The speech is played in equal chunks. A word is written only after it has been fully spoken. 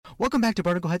Welcome back to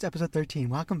Barnacle Heads episode 13.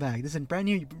 Welcome back. This is brand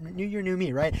new year, new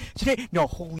me, right? Today, no,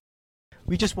 holy,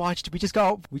 we just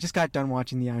got done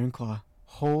watching The Iron Claw.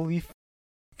 Holy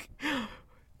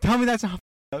tell me that's not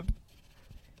up.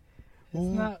 It's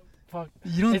not fuck.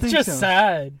 You don't it's think just so?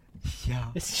 sad. Yeah.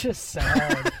 It's just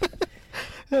sad.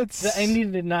 The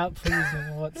ending did not please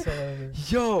me whatsoever.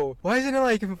 Yo, why isn't it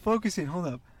like focusing? Hold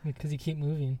up. Because you keep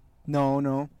moving.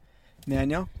 No.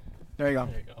 Manual? There you go.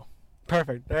 There you go.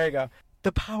 Perfect. There you go.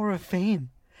 The power of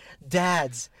fame.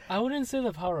 Dads. I wouldn't say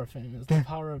the power of fame. It's the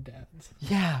power of dads.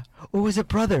 Yeah. Or was it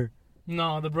brother?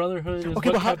 No, the brotherhood is Okay,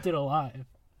 what but kept it alive.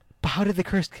 But how did the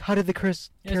curse carry It's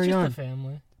just on? the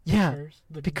family. Yeah.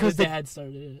 Because the dad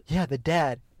started it. Yeah, the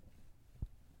dad.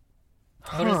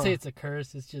 I wouldn't say it's a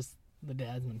curse. It's just the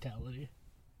dad's mentality.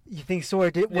 You think so?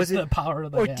 Or was it the power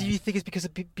of the or dad? do you think it's because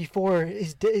of before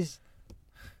his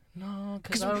No,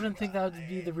 because I wouldn't think that would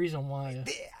be the reason why.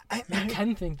 I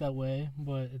can think that way,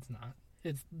 but it's not.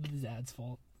 It's the dad's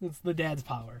fault. It's the dad's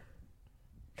power.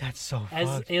 That's so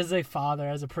fucked. As a father,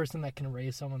 as a person that can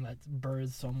raise someone, that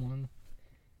births someone,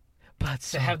 but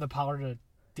to have the power to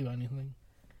do anything.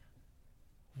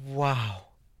 Wow.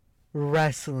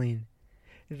 Wrestling.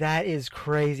 That is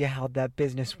crazy how that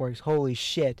business works. Holy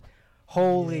shit.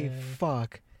 Holy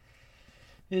fuck.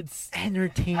 It's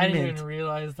entertainment. I didn't even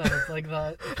realize that it's like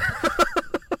that.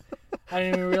 I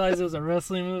didn't even realize it was a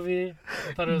wrestling movie.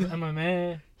 I thought it was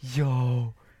MMA.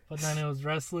 Yo. But then it was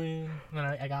wrestling. And then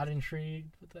I got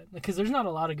intrigued with that. Because there's not a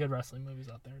lot of good wrestling movies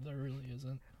out there. There really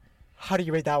isn't. How do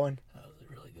you rate that one? That was a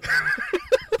really good movie.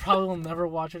 Probably will never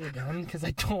watch it again because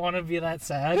I don't want to be that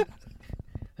sad.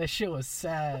 That shit was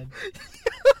sad.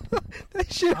 I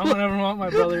don't ever want my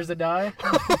brothers to die.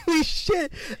 Holy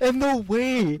shit! And the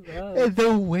way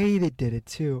they did it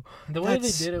too. The way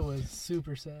they did it was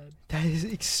super sad. That is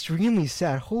extremely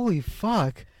sad. Holy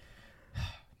fuck!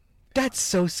 That's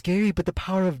so scary. But the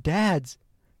power of dads.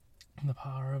 The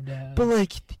power of dads. But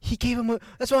like he gave him.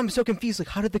 That's why I'm so confused. Like,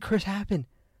 how did the curse happen?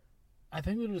 I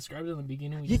think we described it in the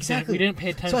beginning. Exactly. We didn't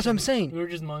pay attention. So that's what I'm saying. We were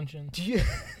just munching. Do you?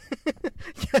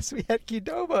 Yes, we had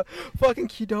Qdoba. Fucking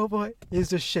Qdoba is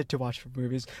the shit to watch for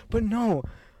movies. But no.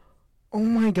 Oh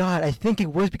my god, I think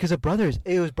it was because of brothers.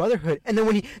 It was brotherhood. And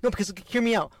then because hear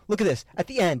me out. Look at this. At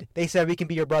the end, they said we can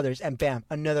be your brothers, and bam,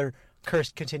 another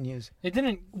curse continues. It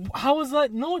didn't. How was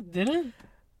that? No, it didn't.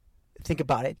 Think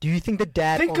about it. Do you think the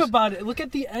dad? Think about it. Look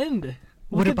at the end.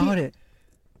 What about it?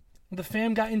 The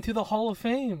fam got into the Hall of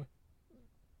Fame.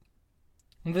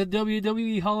 The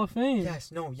WWE Hall of Fame.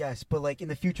 Yes, but like in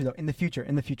the future though. In the future.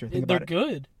 Think about it. They're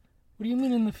good. What do you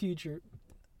mean in the future?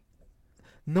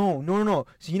 No.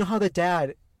 So you know how the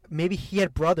dad, maybe he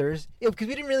had brothers, because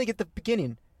we didn't really get the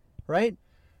beginning, right?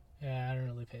 Yeah, I don't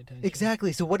really pay attention.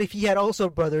 Exactly. So what if he had also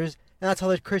brothers, and that's how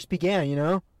the curse began, you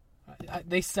know?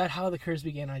 They said how the curse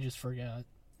began, I just forgot.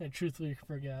 I truthfully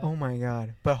forgot. Oh my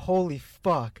god. But holy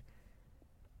fuck.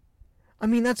 I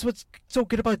mean, that's what's so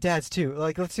good about dads, too.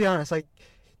 Like, let's be honest. Like,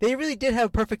 they really did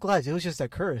have perfect lives. It was just a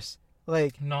curse.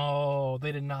 Like... No,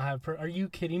 they did not have... Are you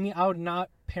kidding me? I would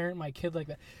not parent my kid like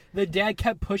that. The dad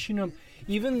kept pushing him.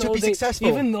 Even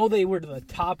though they were to the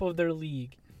top of their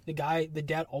league, the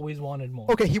dad always wanted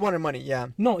more. Okay, he wanted money, yeah.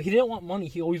 No, he didn't want money.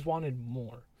 He always wanted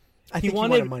more. He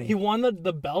wanted money. He wanted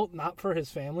the belt, not for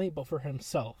his family, but for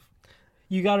himself.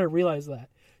 You got to realize that.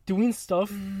 Doing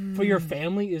stuff for your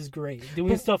family is great.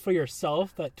 Doing stuff for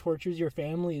yourself that tortures your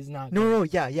family is not great. No,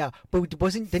 yeah. But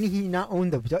didn't he not own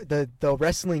the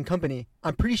wrestling company?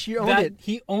 I'm pretty sure he owned it.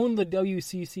 He owned the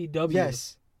WCCW.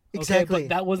 Yes, exactly. Okay,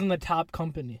 but that wasn't the top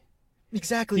company.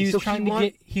 Exactly. He was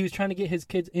trying to get his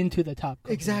kids into the top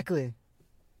company. Exactly.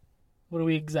 What are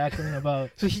we exactly about?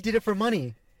 So he did it for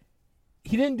money.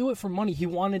 He didn't do it for money. He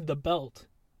wanted the belt.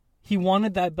 He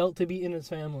wanted that belt to be in his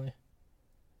family.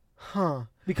 Huh.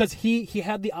 Because he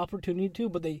had the opportunity to,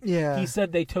 but he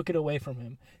said they took it away from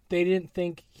him. They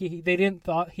didn't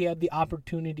thought he had the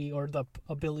opportunity or the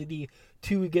ability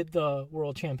to get the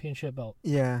world championship belt.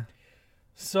 Yeah.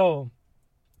 So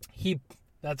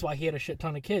that's why he had a shit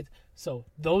ton of kids. So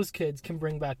those kids can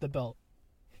bring back the belt.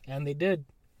 And they did.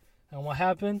 And what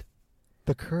happened?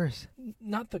 The curse.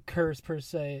 Not the curse per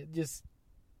se, just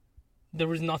there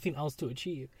was nothing else to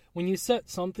achieve. When you set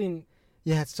something...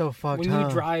 Yeah, it's so fucked. When you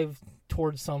drive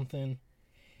towards something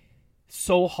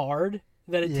so hard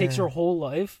that it takes your whole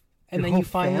life, and then you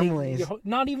finally...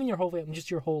 not even your whole family,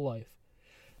 just your whole life.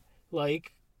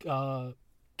 Like,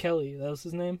 Kelly, that was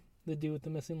his name? The dude with the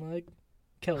missing leg?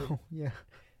 Kelly. Oh, yeah.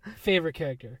 Favorite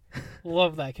character.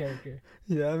 Love that character.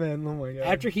 Yeah, man. Oh, my God.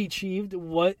 After he achieved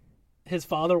what his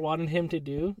father wanted him to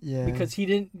do, because he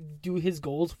didn't do his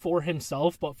goals for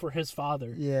himself, but for his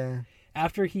father. Yeah.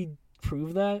 After he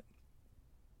proved that,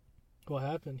 what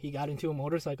happened? He got into a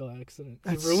motorcycle accident.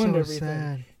 That's he ruined so everything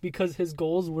sad. because his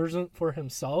goals weren't for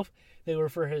himself; they were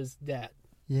for his dad.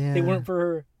 Yeah. They weren't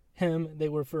for him; they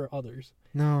were for others.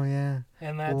 No, yeah.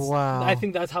 And that's wow. I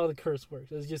think that's how the curse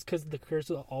works. It's just because the curse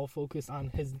is all focused on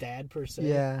his dad per se.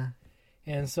 Yeah.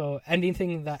 And so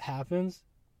anything that happens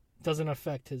doesn't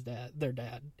affect their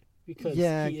dad, because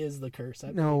he is the curse.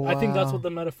 I think that's what the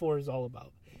metaphor is all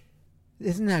about.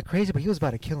 Isn't that crazy? But he was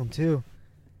about to kill him too.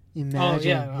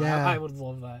 Imagine. Oh yeah. I would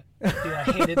love that.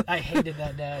 Dude, I hated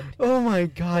that dad. Oh my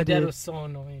god, my dad dude. was so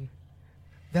annoying.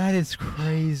 That is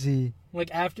crazy.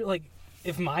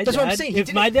 If my that's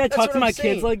dad talked to my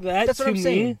kids like that to me,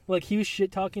 saying. like he was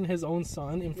shit talking his own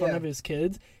son in front of his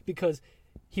kids because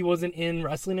he wasn't in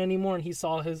wrestling anymore, and he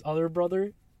saw his other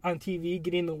brother on TV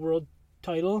getting the world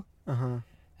title.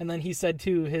 And then he said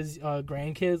to his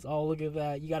grandkids, "Oh, look at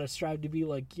that! You got to strive to be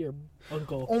like your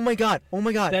uncle." Oh my god!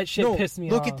 That shit pissed me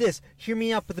off. Look at this. Hear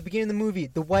me out. At the beginning of the movie,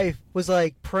 the wife was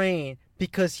like praying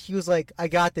because he was like, "I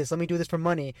got this. Let me do this for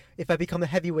money. If I become a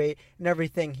heavyweight and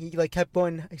everything," he like kept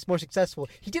going. He's more successful.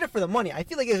 He did it for the money. I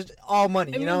feel like it was all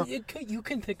money. You know? You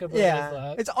can think of it as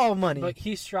that. It's all money. But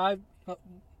he strived.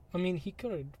 He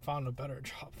could have found a better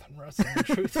job than wrestling.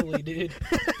 Truthfully, dude.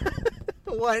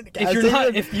 What?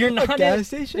 If you're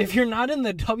not in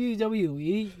the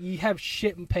WWE, you have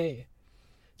shit and pay.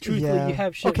 Truthfully, you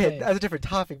have shit. Okay, that's a different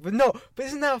topic. But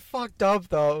isn't that fucked up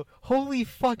though? Holy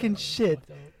fucking shit!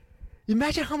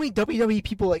 Imagine how many WWE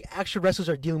people, like actual wrestlers,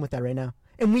 are dealing with that right now,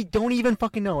 and we don't even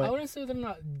fucking know it. I wouldn't say they're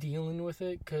not dealing with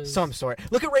it because some sort.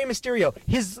 Look at Rey Mysterio.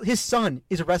 His son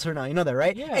is a wrestler now. You know that,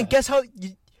 right? Yeah. And guess how?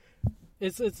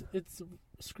 It's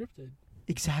scripted.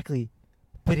 Exactly,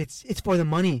 but it's for the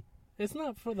money. It's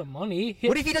not for the money.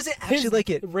 What if he doesn't actually like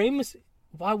it?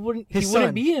 Why wouldn't he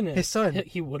wouldn't be in it? His son.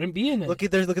 He wouldn't be in it. Look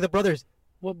at the brothers.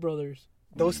 What brothers?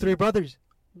 Those three brothers.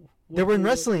 They were in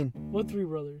wrestling. What three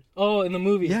brothers? Oh, in the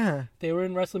movie. Yeah. They were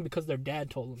in wrestling because their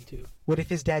dad told them to. What if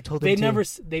his dad told them to?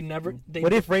 They never.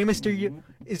 What if Rey Mysterio?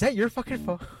 Is that your fucking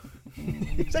phone?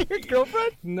 Is that your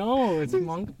girlfriend? No, it's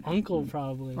my uncle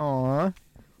probably. Aw.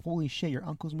 Holy shit, your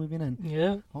uncle's moving in.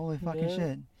 Yeah. Holy fucking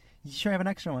shit. You sure have an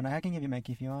extra one. I can give you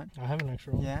Mickey if you want. I have an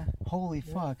extra one. Yeah? Holy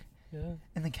fuck. Yeah.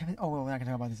 And then Kevin... Oh, well, we're not going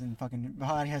to talk about this in fucking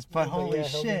podcast, but holy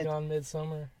shit. He'll be gone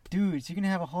midsummer. Dude, so you're going to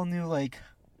have a whole new, like...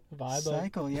 vibe.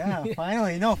 Cycle, yeah.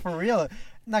 Finally. No, for real.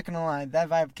 Not going to lie. That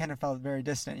vibe kind of felt very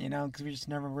distant, you know? Because we just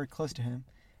never were close to him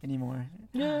anymore.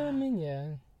 Yeah, I mean, yeah.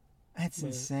 That's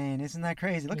insane. Isn't that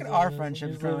crazy? Look at our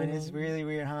friendship growing. It's really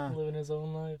weird, huh? Living his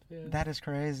own life, yeah. That is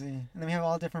crazy. And then we have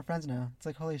all different friends now. It's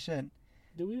like, holy shit.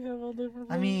 Do we have all different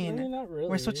friends? I mean, not really.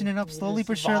 We're switching it up slowly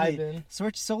but surely.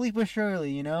 Slowly but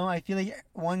surely, you know? I feel like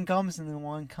one comes and then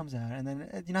one comes out. And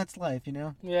then, you know, it's life, you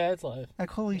know? Yeah, it's life. Like,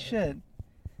 holy shit.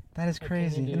 That is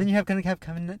crazy. And then you have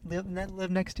Kevin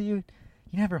live next to you.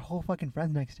 You have your whole fucking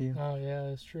friends next to you. Oh, yeah,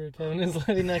 that's true. Kevin is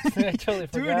living next to me. I totally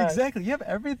forgot. Dude, exactly. You have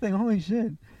everything. Holy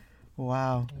shit.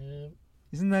 Wow. Yeah.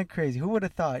 Isn't that crazy? Who would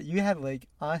have thought? You had like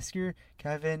Oscar,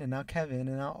 Kevin, and now Kevin,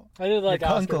 and now I did like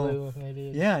Oscar uncle. with me,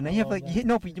 dude. Yeah, now you have like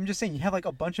but I'm just saying you have like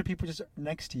a bunch of people just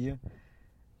next to you.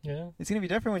 Yeah. It's gonna be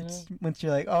different once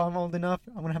you're like, oh, I'm old enough.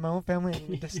 I'm gonna have my own family.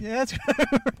 And it's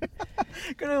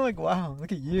gonna like, wow,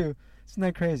 look at you. Isn't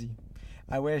that crazy?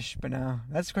 I wish, but no,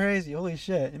 that's crazy. Holy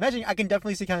shit! Imagine I can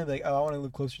definitely see Kevin like, oh, I want to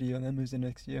live closer to you, and then moves in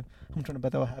next to you. I'm trying to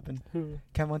bet that will happen. Who?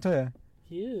 Kevin Montoya.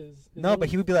 He is. No, but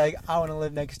he would be like, I want to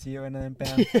live next to you, and then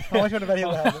bam. How much would I bet he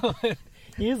would happen?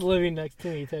 He is living next to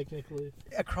me, technically.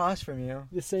 Across from you.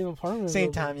 The same apartment.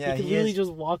 Same time, yeah. He could really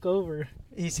just walk over.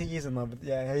 He's in love with,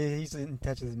 he's in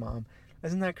touch with his mom.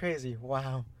 Isn't that crazy?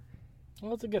 Wow.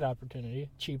 Well, it's a good opportunity.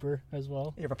 Cheaper as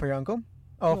well. For your uncle?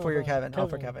 Oh, no, for your Kevin. Oh,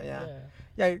 for Kevin, yeah.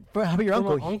 Yeah, but how about your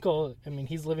uncle? My uncle, I mean,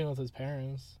 he's living with his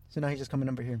parents. So now he's just coming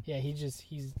over here. Yeah, he's,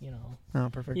 you know. Oh,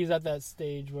 perfect. He's at that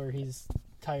stage where he's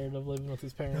tired of living with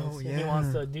his parents. Oh, yeah. And he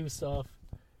wants to do stuff.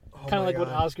 Kind of like what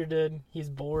Oscar did. He's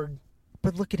bored.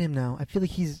 But look at him now. I feel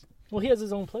like he's... Well, he has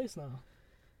his own place now.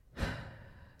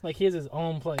 Like, he has his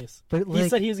own place. But he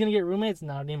said he was going to get roommates.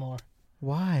 Not anymore.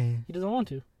 Why? He doesn't want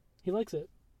to. He likes it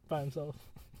by himself.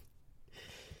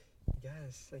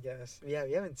 I guess. Yeah,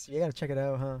 you gotta check it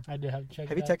out, huh? I do have to check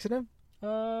it out. Have you texted him?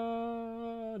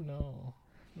 No.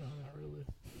 No, not really.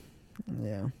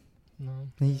 Yeah. No.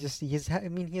 He has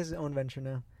his own venture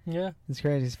now. Yeah. It's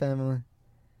crazy, his family.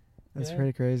 That's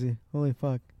pretty crazy. Holy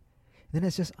fuck. And then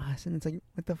it's just us, and it's like,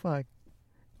 what the fuck?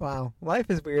 Wow. Life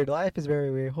is weird. Life is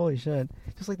very weird. Holy shit.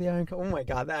 Just like the Iron Claw. Oh my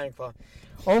god, the Iron Claw.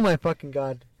 Oh my fucking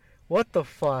god. What the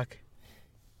fuck?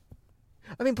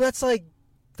 I mean, but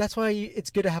that's why it's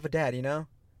good to have a dad, you know?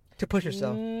 To push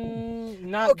yourself.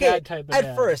 Not that type of dad.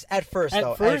 At first,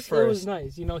 it was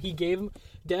nice. You know, he gave him,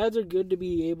 dads are good to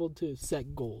be able to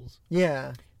set goals.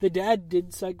 Yeah. The dad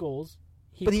did set goals.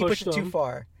 But he pushed it too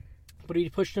far. But he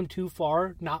pushed them too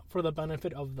far, not for the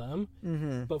benefit of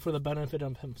them, but for the benefit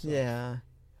of himself. Yeah.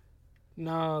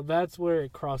 No, that's where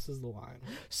it crosses the line.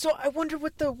 So I wonder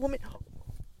what the woman...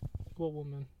 What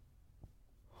woman?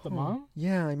 The mom?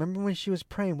 Yeah, I remember when she was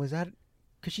praying. Was that...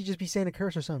 Could she just be saying a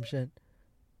curse or some shit?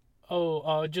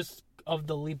 Oh, just of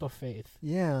the leap of faith.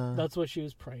 Yeah. That's what she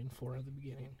was praying for at the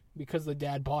beginning. Because the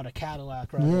dad bought a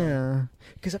Cadillac, right? Yeah.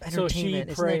 Because of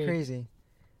entertainment. So Isn't that crazy?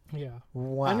 Yeah.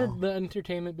 Wow. The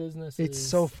entertainment business it's is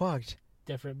so fucked.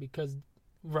 different because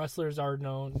wrestlers are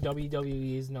known,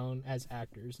 WWE is known as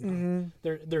actors now.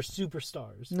 They're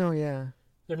superstars. No, yeah.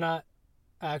 They're not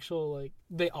actual, like,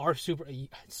 they are super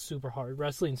hard.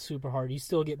 Wrestling's super hard. You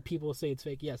still get people say it's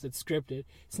fake. Yes, it's scripted.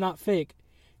 It's not fake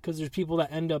because there's people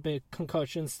that end up in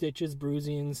concussions, stitches,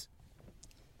 bruisings.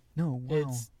 No,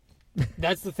 wow.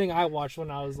 That's the thing I watched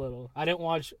when I was little. I didn't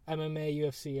watch MMA,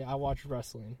 UFC. I watched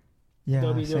wrestling. Yeah,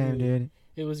 WWE. same, dude.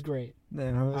 It was great.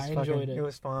 Yeah, I enjoyed it. It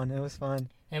was fun. It was fun.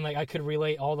 And, like, I could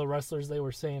relate all the wrestlers they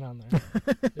were saying on there.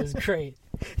 It was great.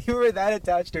 You were that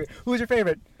attached to it. Who was your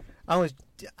favorite? I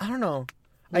don't know.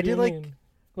 What do you mean?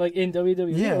 Like in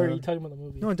WWE? Yeah. Or are you talking about the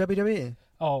movie? No, in WWE.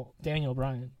 Oh, Daniel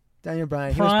Bryan. Daniel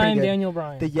Bryan. Prime he was pretty good. Daniel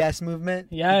Bryan. The Yes movement.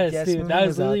 Yes, dude. That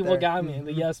was literally what got me.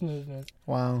 The Yes movement.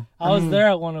 Wow. I was there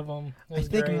at one of them. I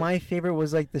think my favorite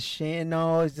was like the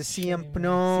CM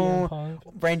Punk.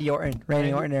 Randy Orton.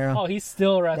 Randy Orton era. Oh, he's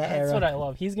still right. That's what I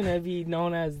love. He's going to be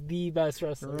known as the best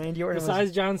wrestler. Randy Orton.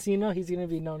 Besides John Cena, he's going to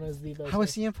be known as the best How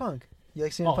was CM Punk? You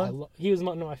like CM Punk? He was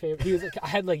one of my favorites. He was I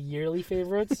had like yearly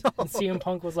favorites, and CM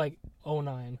Punk was like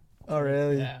 09. Oh,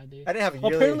 really? Yeah, dude. I didn't have a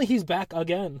yearly. Apparently, he's back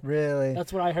again. Really?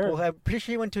 That's what I heard. Well, I'm pretty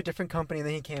sure he went to a different company and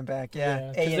then he came back.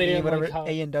 Yeah. A&E, whatever.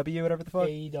 A&W, whatever the fuck.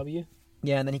 AEW.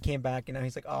 Yeah, and then he came back and now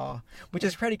he's like, oh, which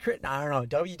is pretty I don't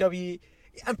know. WWE.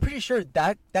 I'm pretty sure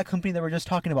that company that we're just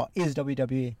talking about is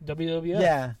WWE. WWF?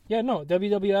 Yeah. Yeah, no.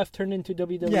 WWF turned into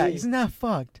WWE. Yeah, isn't that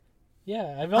fucked?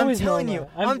 Yeah, I've always known that.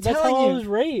 I'm that's telling how you, I was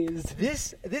raised.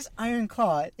 This Iron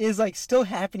Claw is like still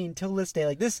happening till this day.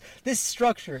 Like this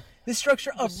structure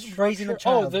of raising a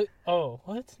child.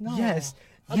 What? No. Yes.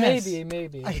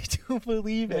 Maybe. I do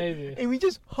believe it. Maybe. And we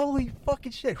just, holy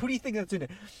fucking shit. Who do you think that's in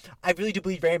it? I really do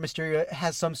believe Rey Mysterio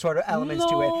has some sort of elements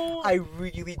to it. I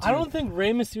really do. I don't think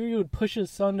Rey Mysterio would push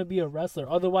his son to be a wrestler.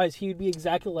 Otherwise, he would be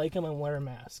exactly like him and wear a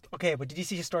mask. Okay, but did you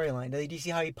see his storyline? Did you see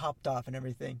how he popped off and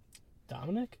everything?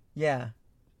 Dominic? Yeah.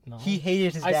 No. He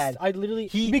hated his dad. I literally...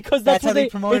 because that's how they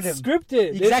promoted him. It's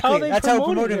scripted. Exactly. That's how they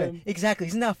promoted him. Exactly.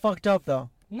 Isn't that fucked up, though?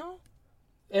 No.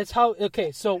 It's how...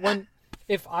 Okay, so when...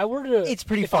 If I were to... It's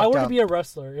pretty fucked up. If I were to be a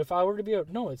wrestler,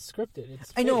 No, it's scripted.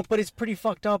 It's I know, but it's pretty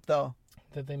fucked up, though.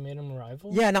 That they made him a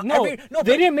rival? Yeah,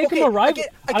 they didn't make him a rival.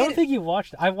 I don't think you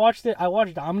watched it. I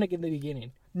watched Dominic in the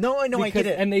beginning. No, I know, I get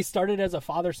it. And they started as a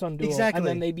father-son duo. Exactly. And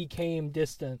then they became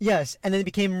distant. Yes, and then it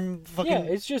became fucking... Yeah,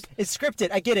 it's just... It's scripted.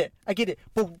 I get it.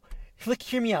 But, look,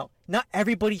 hear me out. Not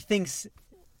everybody thinks,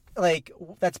 like,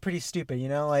 that's pretty stupid, you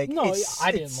know? Like, no,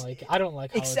 I didn't like it. I don't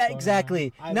like how it's going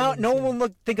exactly. on. Now, no one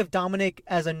will think of Dominic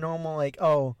as a normal, like,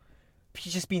 oh,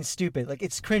 he's just being stupid. Like,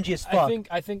 it's cringy as fuck.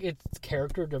 I think it's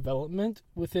character development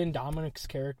within Dominic's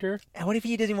character. And what if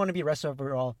he doesn't want to be a wrestler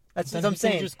overall? That's what I'm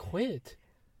saying. saying. Just quit.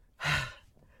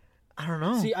 I don't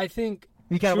know. See, I think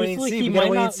we gotta wait and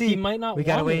see. He might not. We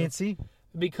gotta wait and see.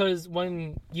 Because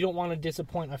when you don't want to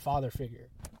disappoint a father figure,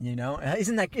 you know,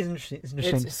 isn't that interesting?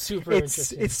 It's super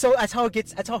interesting. It's so that's how it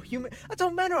gets. That's how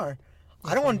men are.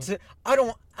 I don't want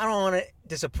to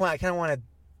disappoint. I kind of want to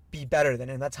be better than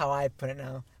him. That's how I put it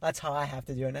now. That's how I have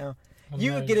to do it now.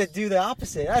 You get to do the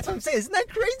opposite. That's what I'm saying. Isn't that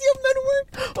crazy how men work?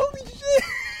 Holy shit.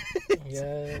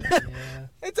 Yeah.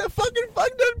 It's a fucking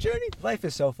fucked up journey. Life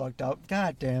is so fucked up.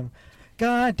 God damn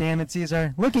it,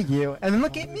 Cesar. Look at you. And then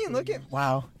look at me.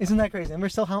 Wow. Isn't that crazy? And we're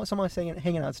still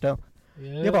hanging out still. Yeah.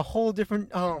 You have a whole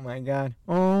different... Oh, my God.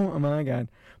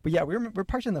 But yeah, we're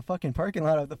parked in the fucking parking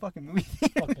lot of the fucking movie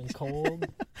theater. Fucking cold.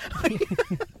 Are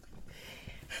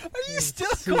you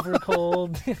still super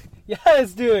cold?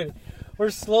 Yes, dude. We're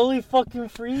slowly fucking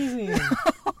freezing.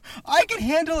 I can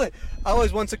handle it. I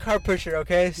was once a cart pusher,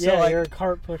 okay? So yeah, you're a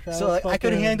cart pusher. I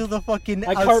could handle the fucking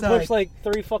I outside. cart pushed like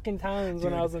 3 fucking times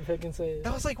when I was in Pick and Save.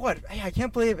 That was like what? Hey, I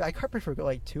can't believe I cart pushed for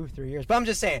like 2 or 3 years. But I'm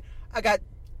just saying, I got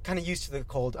kind of used to the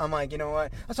cold. I'm like, you know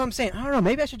what? That's what I'm saying. I don't know.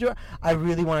 Maybe I should do it. I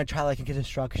really want to try like a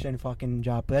construction fucking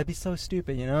job, but that'd be so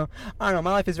stupid, you know? I don't know.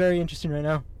 My life is very interesting right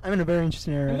now. I'm in a very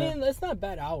interesting area. I mean, that's not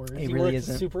bad hours. It you really work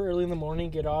isn't. Super early in the morning,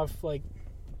 get off like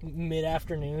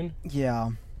mid-afternoon. Yeah.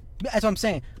 That's what I'm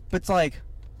saying. But it's like,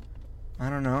 I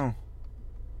don't know.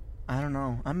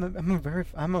 I'm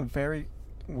a very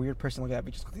weird person looking at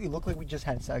me. You look like we just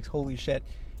had sex. Holy shit.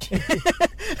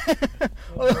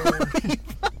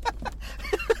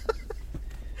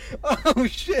 Oh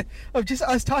shit! Of just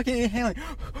us talking and inhaling.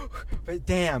 But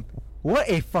damn, what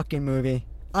a fucking movie!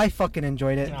 I fucking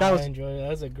enjoyed it. I enjoyed it. That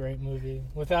was a great movie.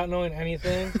 Without knowing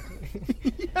anything.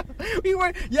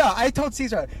 Yeah, I told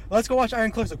Cesar, let's go watch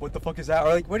Iron Cliffs. Like, what the fuck is that? Or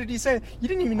like, what did he say? You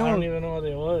didn't even know. I don't even know what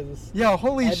it was. Yeah,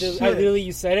 holy shit. I literally,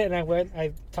 you said it, and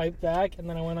I typed back, and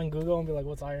then I went on Google and be like,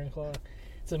 what's Iron Claw?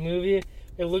 It's a movie.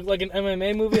 It looked like an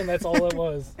MMA movie, and that's all it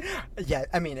was. Yeah,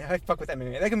 I mean, I fuck with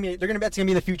MMA. That's gonna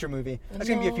be the future movie. That's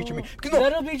gonna be a future movie.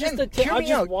 That'll be just I'll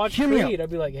just watch Creed. I'll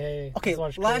be like, hey. Okay,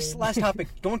 let's watch last topic.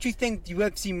 Don't you think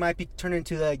UFC might be turning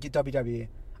into the WWE?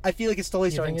 I feel like it's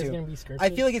slowly starting to. Gonna be scripted? I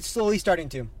feel like it's slowly starting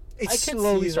to. It's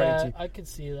slowly starting to. I could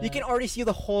see that. You can already see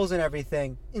the holes and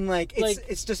everything, and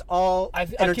it's just all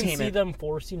entertainment. I can see them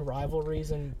forcing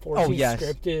rivalries and forcing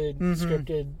scripted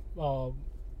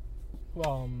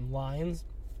lines,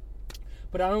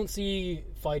 but I don't see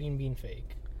fighting being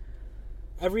fake.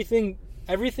 Everything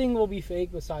will be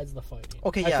fake besides the fighting.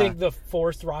 Okay, yeah. I think the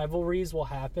forced rivalries will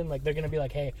happen. Like, they're gonna be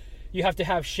like, hey, you have to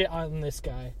have shit on this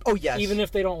guy. Oh yes. Even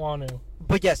if they don't want to.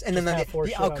 But yes, and then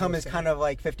the outcome is kind of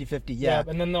like 50-50, yeah.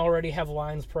 And then they'll already have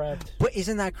lines prepped. But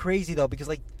isn't that crazy though? Because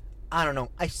I don't know,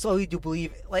 I slowly do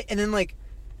believe and then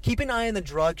keep an eye on the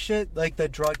drug shit, like the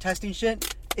drug testing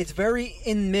shit. It's very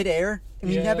in midair, and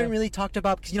we haven't really talked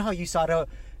about, because you know how USADA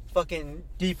fucking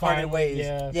departed ways.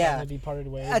 Yeah. Departed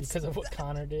ways because of what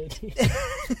Connor did.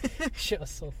 Shit was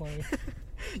so funny.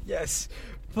 Yes,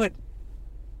 but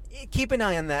keep an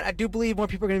eye on that. I do believe more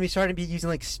people are going to be starting to be using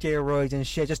steroids and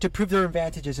shit just to prove their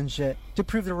advantages and shit, to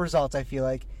prove their results. I feel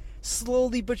like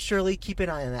slowly but surely, keep an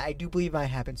eye on that. I do believe it might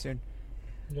happen soon.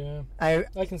 Yeah, I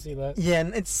can see that. Yeah,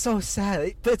 and it's so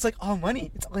sad. But it's all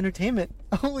money. It's all entertainment.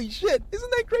 Holy shit.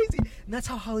 Isn't that crazy? And that's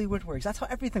how Hollywood works. That's how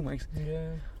everything works. Yeah,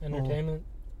 entertainment.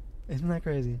 Oh. Isn't that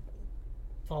crazy?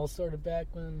 All started back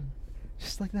when...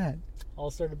 Just like that.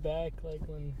 All started back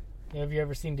when... Have you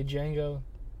ever seen Django?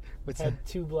 What's Had that?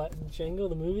 two black... Django,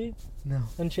 the movie? No.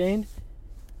 Unchained?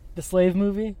 The slave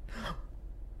movie?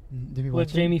 Did we watch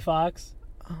with Jamie Foxx?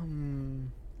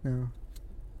 No.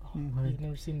 You've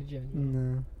never seen Django?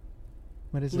 No.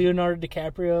 What is Leonardo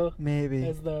DiCaprio? Maybe.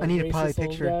 As the I need to racist probably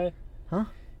picture. Guy. Huh?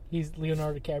 He's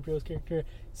Leonardo DiCaprio's character.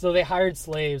 So they hired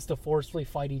slaves to forcefully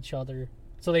fight each other.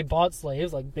 So they bought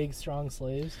slaves, big, strong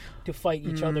slaves, to fight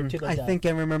each other to the death. I think I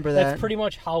remember that. That's pretty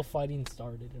much how fighting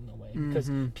started, in a way. Because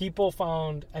people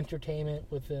found entertainment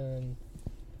within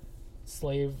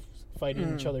slaves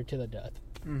fighting each other to the death.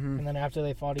 And then after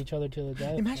they fought each other to the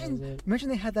death... Imagine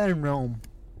they had that in Rome.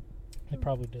 They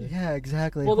probably did. Yeah,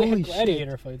 exactly. Well, holy they had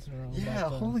gladiator fights in Rome. Yeah,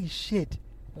 holy shit.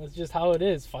 That's just how it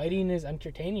is. Fighting is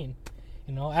entertaining.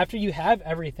 After you have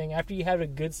everything, after you have a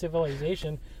good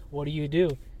civilization, what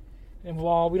do? And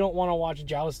while we don't want to watch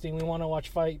jousting, we want to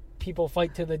watch people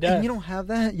fight to the death. And you don't have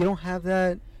that? You don't have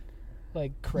that...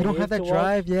 Crave you don't have that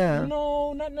drive? Yeah.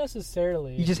 No, not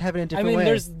necessarily. You just have it in a different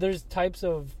way. There's types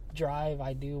of drive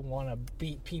I do want to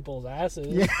beat people's asses.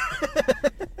 Yeah.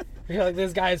 You're like,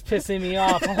 this guy's pissing me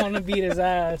off. I want to beat his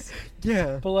ass.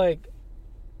 Yeah. But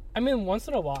once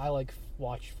in a while I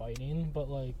watch fighting, but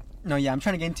no, yeah, I'm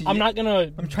trying to get into. I'm not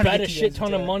gonna bet a shit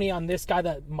ton of money on this guy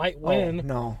that might win.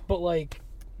 Oh, no.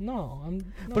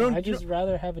 But I just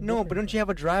rather have a. No, but don't you have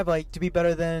a drive to be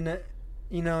better than,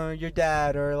 your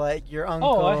dad or your uncle?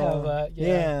 Oh, I have that.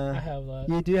 Yeah, I have that.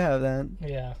 You do have that.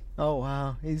 Yeah. Oh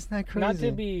wow, isn't that crazy? Not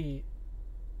to be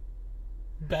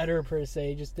better per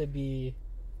se, just to be.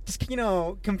 Just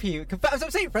compete. As I'm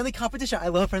saying, friendly competition. I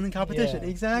love friendly competition. Yeah,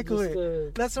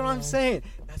 exactly. That's what I'm saying.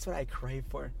 That's what I crave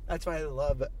for. That's why I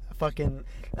love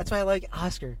That's why I like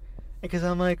Oscar, because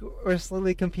I'm we're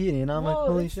slowly competing, and I'm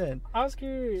holy shit.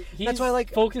 Oscar. That's why I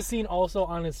like focusing also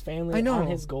on his family. I know. On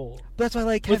his goal. That's why I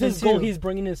like Kevin with his goal. He's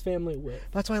bringing his family with.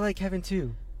 That's why I like Kevin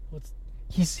too.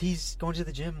 He's going to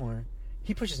the gym more.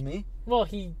 He pushes me. Well,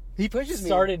 he pushes me.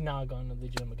 Started now going to the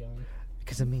gym again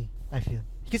because of me. I feel.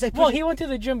 He went to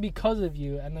the gym because of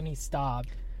you, and then he stopped.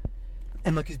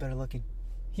 And look, he's better looking.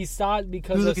 He stopped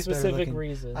because of specific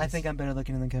reasons. I think I'm better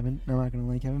looking than Kevin. No, I'm not going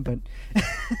to like Kevin, but...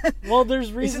 Well,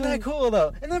 there's reasons... Isn't that cool,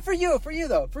 though? And then for you,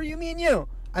 though. For you, me, and you.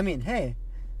 I mean, hey.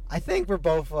 I think we're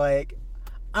both, I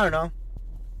don't know.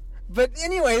 But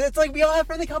anyway, it's we all have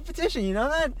friendly competition, you know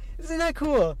that? Isn't that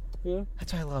cool? Yeah.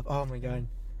 That's what I love. Oh, my God.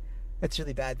 It's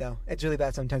really bad, though. It's really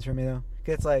bad sometimes for me, though.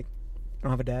 It's I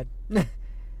don't have a dad.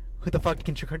 Who the fuck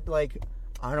can I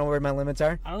don't know where my limits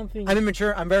are. I don't think... I'm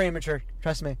immature. I'm very immature.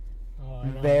 Trust me. Oh, I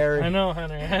know. Very. I know,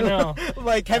 Henry. I know.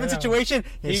 Like Kevin's situation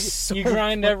is so you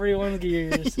grind everyone's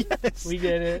gears. Yes. We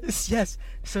get it. Yes.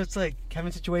 So it's like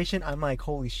Kevin's situation. I'm like,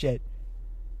 holy shit,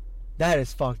 that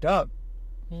is fucked up.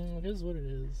 It is what it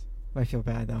is. I feel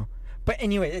bad though. But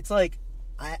anyway, it's like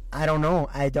I don't know.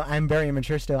 I'm very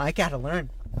immature still. I gotta learn.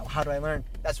 How do I learn?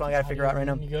 That's what I gotta figure out right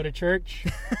now. You go to church.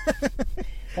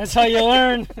 That's how you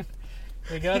learn.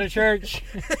 We go to church.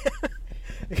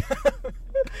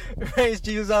 Praise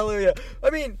Jesus, hallelujah. I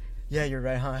mean, yeah, you're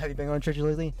right, huh? Have you been going to church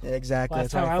lately? Yeah, exactly.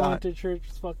 Last time I went to church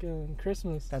was fucking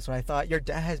Christmas. That's what I thought. Your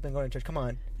dad has been going to church. Come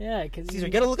on. Yeah, because Cesar,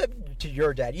 you gotta look up to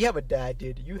your dad. You have a dad,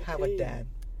 dude. You have a dad.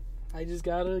 I just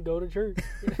gotta go to church.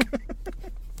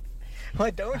 Why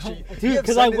don't you? Dude,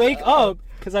 because I wake up.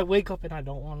 Because I wake up and I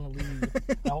don't want to leave.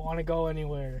 I don't want to go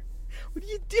anywhere. What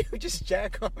do you do? Just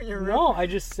jack off in your room? No, I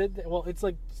just sit there. Well, it's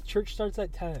like church starts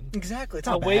at 10. Exactly. It's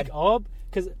I not bad. wake up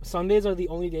because Sundays are the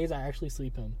only days I actually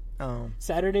sleep in. Oh.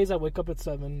 Saturdays I wake up at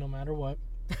 7 no matter what.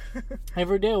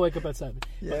 Every day I wake up at 7.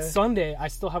 Yeah. But Sunday I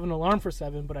still have an alarm for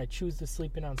 7, but I choose to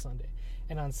sleep in on Sunday.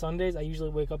 And on Sundays I usually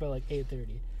wake up at like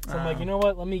 8:30. So I'm like, you know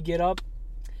what? Let me get up.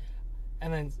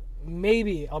 And then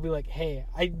maybe I'll be like, hey,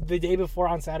 the day before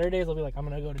on Saturdays I'll be like, I'm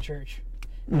gonna go to church.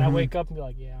 And I wake up and be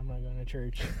like, yeah, I'm not going to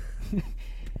church.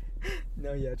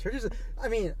 No, yeah, church is. I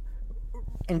mean,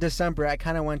 in December I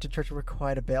kind of went to church for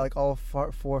quite a bit, like all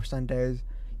 4 Sundays,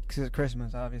 because it's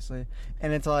Christmas, obviously,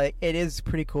 and it's like it is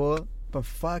pretty cool. But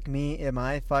fuck me, am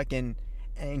I fucking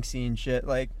angsty and shit?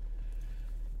 Like,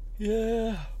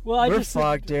 yeah, well, we're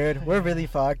fucked, dude. We're really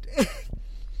fucked.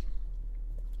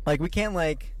 Like, we can't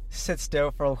like sit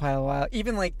still for quite a while.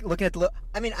 Even like looking at the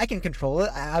I mean, I can control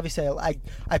it. Obviously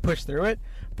I push through it.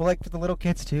 But like for the little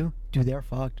kids too, dude, they're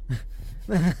fucked.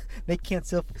 They can't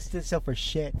sit still for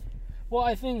shit. Well,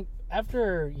 I think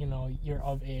after you're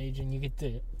of age and you get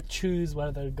to choose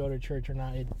whether to go to church or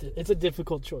not, it's a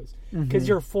difficult choice because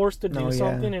you're forced to do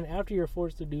something, and after you're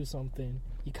forced to do something,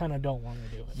 you kind of don't want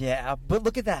to do it. Yeah, but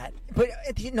look at that. But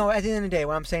at the end of the day,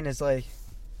 what I'm saying is like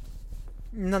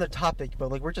another topic,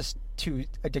 but like we're just too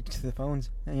addicted to the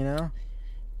phones, you know?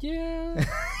 Yeah.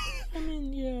 I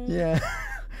mean, yeah. Yeah.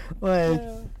 Like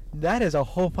that is a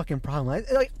whole fucking problem.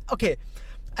 Like, okay,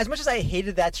 as much as I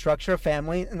hated that structure of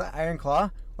family in the Iron Claw,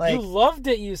 like you loved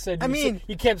it. You said.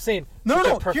 You kept saying.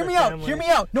 No. Hear me out. Hear me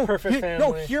out. No, perfect family.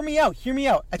 No, hear me out. Hear me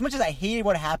out. As much as I hated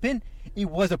what happened, it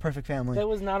was a perfect family. That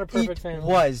was not a perfect family.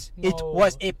 It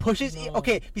was. It pushes. No.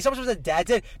 Okay. Besides what the dad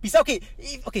did. Okay.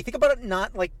 Think about it.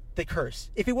 Not like the curse.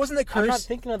 If it wasn't the curse, I'm not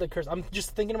thinking of the curse. I'm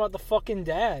just thinking about the fucking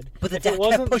dad. But the dad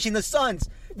kept pushing the sons.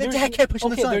 The dad kept pushing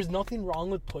the sons. Okay, there's nothing wrong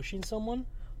with pushing someone.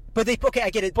 But I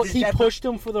get it. But he pushed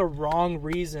them for the wrong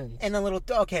reasons. And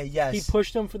yes. He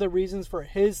pushed them for the reasons for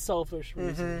his selfish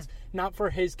reasons, not for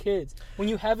his kids. When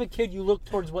you have a kid, you look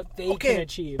towards what they can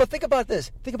achieve. But think about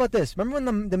this. Remember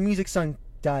when the music son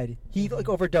died? He like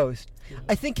overdosed. Yeah.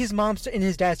 I think his mom and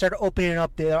his dad started opening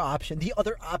up the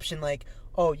other option, like,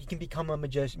 oh, you can become a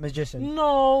magician.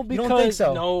 No, because you don't think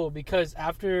so? No, because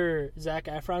after Zac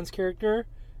Efron's character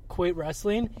quit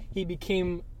wrestling, he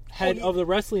became head of the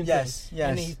wrestling thing. Yes.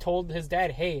 And he told his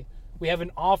dad, hey, we have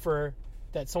an offer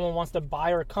that someone wants to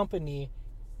buy our company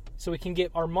so we can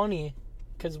get our money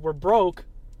because we're broke.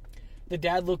 The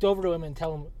dad looked over to him and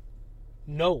tell him,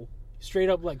 no. Straight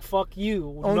up, like, fuck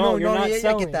you. Oh, no, you're not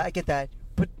selling. I get that.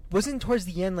 But wasn't towards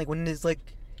the end, like, when it's like...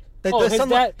 his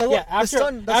dad... after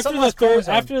the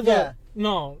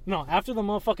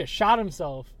motherfucker shot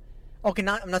himself. Okay,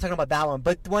 I'm not talking about that one,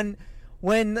 but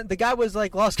when the guy was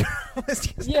like lost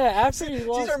chromosomes. Yeah, after he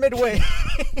lost... Cesar midway.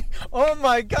 Oh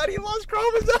my god, he lost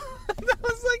chromosomes. I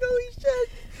was like, holy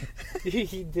shit.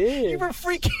 He did. You were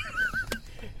freaking...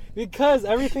 Because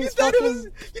everything's you thought it was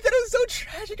so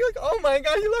tragic. You're like, oh my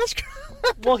god, he lost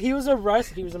chromosomes. Well, he was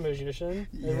a magician.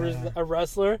 Yeah. He was a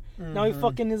wrestler. Mm-hmm. Now he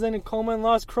fucking is in a coma and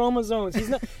lost chromosomes. He's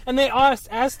not... And they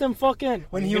asked him fucking...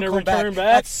 When he gonna return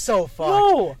back? That's so fucked.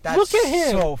 No! That's look at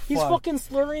him! So He's fucking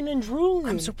slurring and drooling.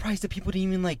 I'm surprised that people didn't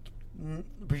even, like,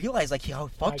 realize, like, how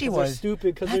fucked he was. They're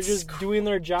stupid, because they're just doing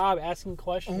their job, asking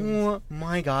questions. Oh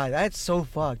my god, that's so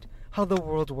fucked. How the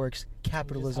world works.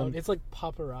 Capitalism. It's like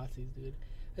paparazzi, dude.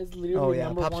 It's literally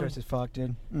number one. Pop is fucked,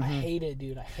 dude. Mm-hmm. I hate it,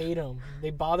 dude. I hate them.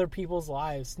 They bother people's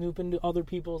lives, snoop into other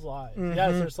people's lives. Mm-hmm.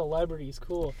 Yes, they're celebrities,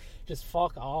 cool. Just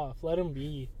fuck off. Let them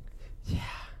be. Yeah.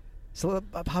 So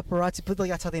paparazzi, but like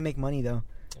that's how they make money, though.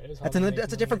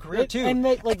 That's a different career too. And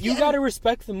you gotta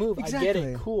respect the move. Exactly. I get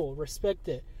it, cool, respect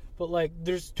it. But like,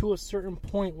 there's to a certain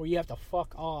point where you have to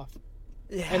fuck off.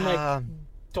 Yeah. And like,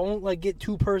 don't like get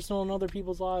too personal in other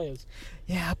people's lives.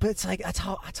 Yeah, but it's like that's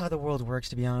how the world works.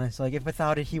 To be honest, like if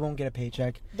without it, he won't get a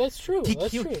paycheck. That's true. He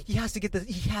has to get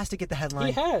the headline.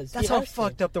 He has. That's how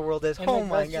fucked up the world is. And oh my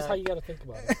god. That's just how you got to think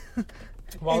about it.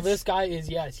 While this guy is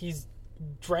he's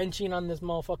drenching on this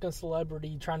motherfucking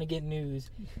celebrity trying to get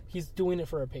news. He's doing it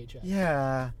for a paycheck.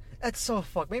 Yeah, that's so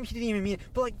fucked. Maybe he didn't even mean it,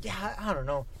 but like, yeah, I don't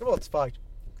know. The world's fucked.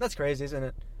 That's crazy, isn't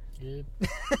it? Yeah.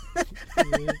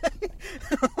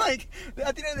 Like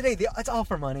at the end of the day, it's all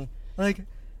for money. Like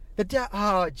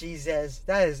oh Jesus,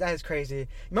 that is crazy.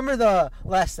 Remember the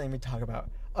last thing we talked about?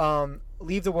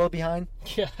 Leave the World Behind.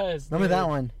 Yes. Remember that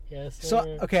one? Yes.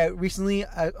 So okay, recently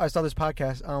I saw this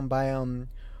podcast by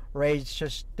Ray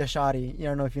Dashadi. You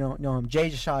don't know if you don't know him.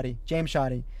 James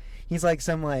Shadi. He's like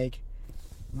some like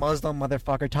Muslim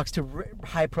motherfucker. Talks to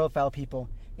high profile people,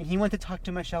 and he went to talk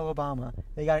to Michelle Obama.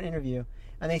 They got an interview,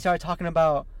 and they started talking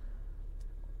about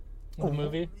the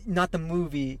movie. Not the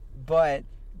movie, but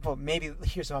maybe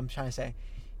here's what I'm trying to say.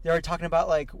 They were talking about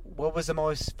like what was the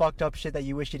most fucked up shit that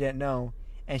you wish you didn't know,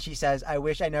 and she says, "I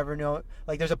wish I never know."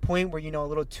 Like there's a point where you know a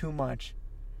little too much.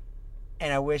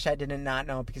 And I wish I did not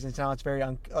know because now it's very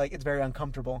it's very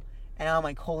uncomfortable. And I'm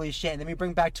like, holy shit! And then we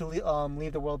bring back to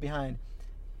Leave the World Behind.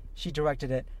 She directed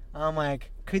it. I'm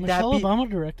like, could that be Michelle Obama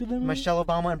directed it? Michelle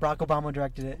Obama and Barack Obama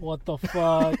directed it. What the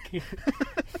fuck?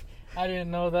 I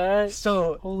didn't know that.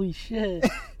 So holy shit!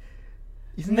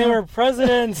 They were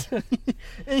presidents.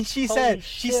 And she said,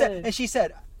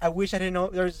 I wish I didn't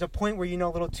know. There's a point where you know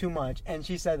a little too much, and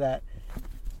she said that.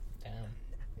 Damn.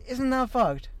 Isn't that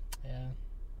fucked? Yeah.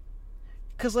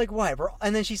 Cause like why?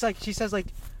 And then she says like,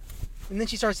 and then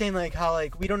she starts saying like how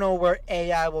like we don't know where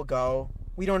AI will go.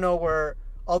 We don't know where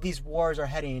all these wars are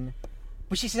heading.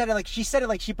 But she said it like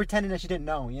she pretended that she didn't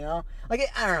know. You know, like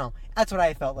I don't know. That's what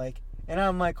I felt like, and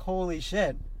I'm like, holy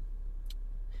shit.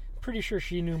 Pretty sure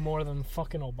she knew more than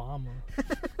fucking Obama.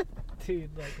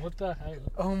 Dude, like what the hell?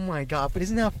 Oh my god! But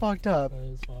isn't that fucked up? That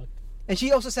is fucked. And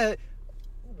she also said,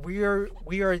 we are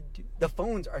the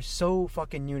phones are so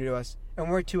fucking new to us, and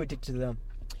we're too addicted to them.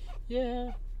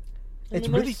 Yeah. It's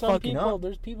really fucking up.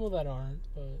 There's people that aren't,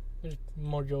 but there's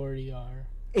majority are.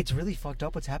 It's really fucked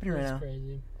up what's happening right now. It's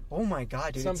crazy. Oh my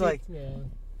god, dude. Some it's like, yeah.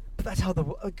 But that's how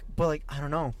but like, I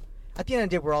don't know. At the end of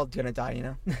the day, we're all gonna die, you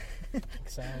know?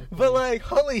 Exactly. But like,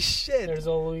 holy shit. There's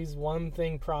always one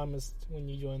thing promised when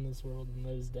you join this world, and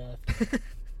that is death.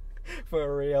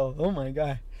 For real. Oh my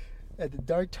god. At the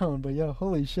dark tone, but yo,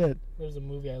 holy shit. There's a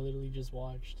movie I literally just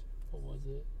watched. What was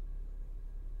it?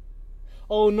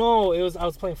 Oh no, I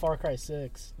was playing Far Cry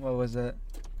 6. What was it?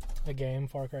 A game,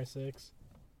 Far Cry 6.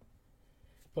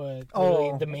 But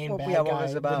the main bad guy. What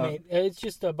was it about? It's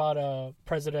just about a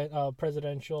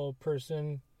presidential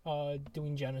person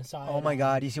doing genocide. Oh my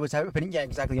god, you see what's happening? Yeah,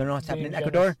 exactly. You know what's happening in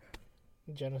Ecuador?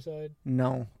 Genocide?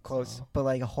 No, close. But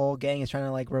like a whole gang is trying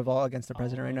to like revolt against the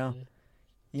president right now.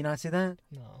 You not see that?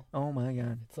 No. Oh my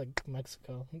god. It's like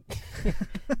Mexico.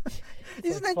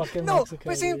 Isn't like that no? Mexico,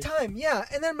 but at the same time, yeah.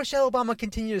 And then Michelle Obama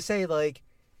continued to say like,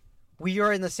 "We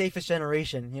are in the safest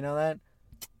generation." You know that?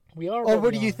 We are. Or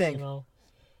what do you think? You know?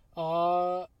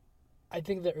 I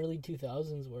think the early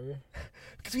 2000s were.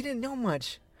 Because we didn't know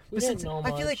much. We didn't know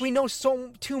much. I feel like we know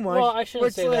too much. Well, I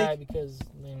shouldn't say that because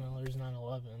there's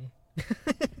 9/11.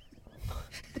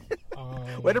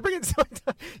 Way to bring it so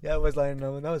down. Yeah, it was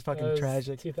 9/11. That was fucking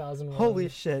tragic. 2001. Holy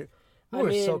shit. We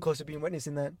were so close to being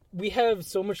witnessing that. We have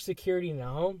so much security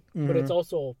now, but it's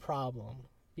also a problem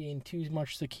being too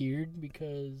much secured,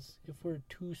 because if we're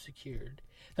too secured,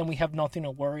 then we have nothing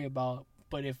to worry about.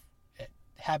 But if it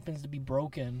happens to be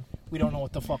broken, we don't know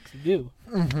what the fuck to do.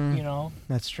 Mm-hmm. You know?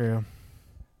 That's true.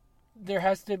 There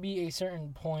has to be a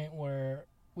certain point where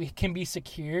we can be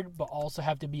secured, but also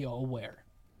have to be aware.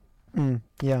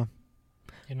 Yeah.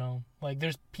 You know? Like,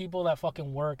 there's people that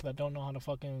fucking work that don't know how to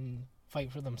fucking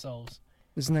fight for themselves.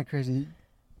 Isn't that crazy?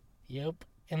 Yep.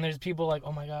 And there's people like,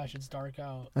 oh my gosh, it's dark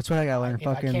out. That's what I gotta learn.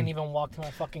 I can't even walk to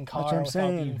my fucking car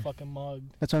without being fucking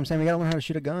mugged. That's what I'm saying. We gotta learn how to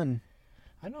shoot a gun.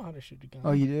 I know how to shoot a gun.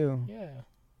 Oh, you do? Yeah.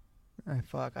 I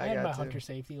had my hunter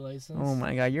safety license. Oh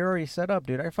my god, you're already set up,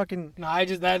 dude. No,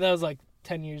 that was like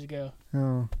 10 years ago.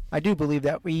 Oh, I do believe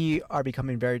that we are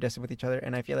becoming very distant with each other,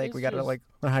 and I feel like we gotta like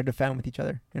learn how to defend with each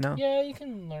other. You know? Yeah, you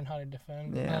can learn how to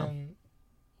defend. Yeah. And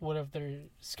what if they're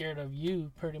scared of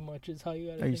you? Pretty much is how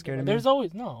you gotta. Are you scared of me? There's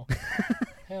always no.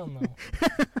 Hell no.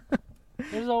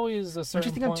 There's always a certain.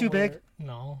 Don't you think I'm too big?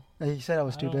 No. You said I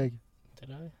was too big.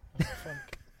 Did I? Oh,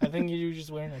 fuck. I think you were just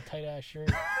wearing a tight ass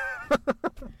shirt.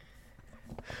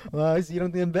 Well, you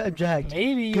don't think I'm jacked?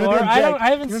 Maybe you are. I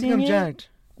haven't seen you. You don't think I'm jacked?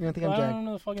 You don't think I'm jacked? I don't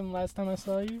know the fucking last time I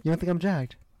saw you. You don't think I'm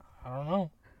jacked? I don't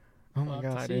know. Oh my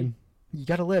god, dude. You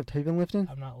gotta lift. Have you been lifting?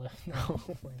 I'm not lifting. Oh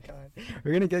my god.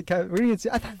 We're gonna get.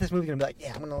 I thought this movie was gonna be like,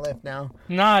 yeah, I'm gonna lift now.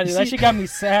 Nah, dude, that shit got me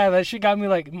sad. That shit got me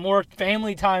like more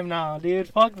family time now, dude.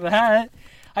 Fuck that.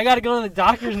 I gotta go to the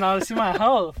doctors now to see my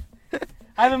health.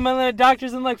 I haven't been to the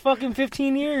doctors in like fucking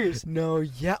 15 years. No,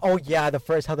 yeah. Oh yeah, how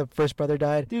the first brother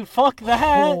died. Dude, fuck that.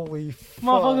 Holy fuck.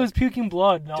 Motherfucker was puking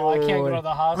blood. No, Dude. I can't go to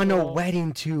the hospital. On a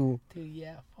wedding too. Dude,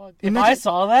 yeah, fuck. If I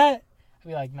saw that, I'd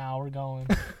be like, nah, we're going.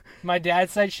 My dad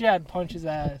said shit, I'd punch his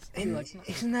ass. Like,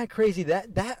 isn't that crazy?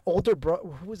 That older bro,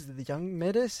 who was it, the young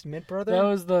mid brother? That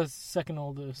was the second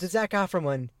oldest. The Zac Efron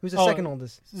one. Who's the second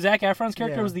oldest? Zac Efron's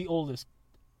character was the oldest.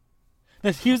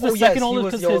 He was the second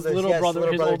oldest because his little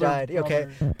brother died. Brother. Okay,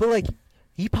 but like,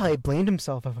 he probably blamed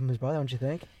himself from his brother, don't you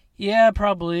think? Yeah,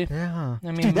 probably. Yeah.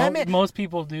 I mean, dude, most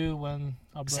people do when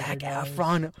a brother Zac dies.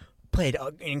 Efron played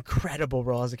an incredible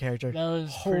role as a character. That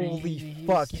was holy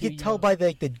fuck! You could tell by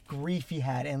the grief he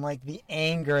had and like the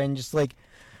anger and just like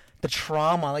the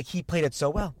trauma. Like he played it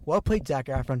so well. Well played, Zac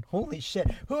Efron. Holy shit!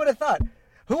 Who would have thought?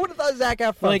 Who would have thought Zac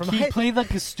Efron? Like he played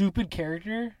like a stupid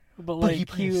character, but like he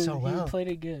played it so well. He played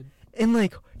it good. And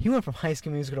like he went from High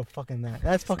School Musical to fucking that.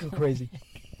 That's fucking crazy.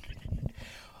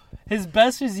 His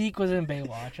best physique was in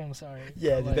Baywatch. I'm sorry.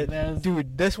 Yeah, like,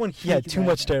 dude. This one he had too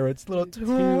much steroids.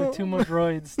 Too much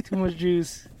roids. Too much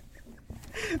juice.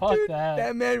 Fuck dude, that.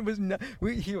 That man was not.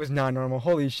 He was not normal.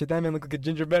 Holy shit, that man looked like a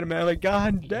gingerbread man. Like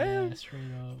god damn. Yeah, straight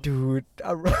up. Dude,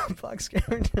 a Roblox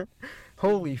character.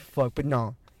 Holy fuck, but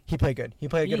no. He played good. He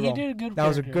played a good role. He did a good That character.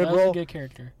 was a good that role. Was a good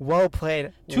character. Well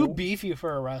played. Too beefy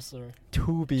for a wrestler.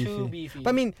 Too beefy. But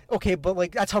I mean, okay, but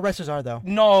like that's how wrestlers are though.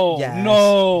 No. Yes.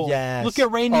 No. Yes. Look at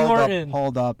Randy Orton.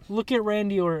 Hold up. Look at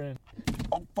Randy Orton.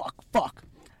 Oh fuck.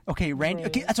 Okay, Randy.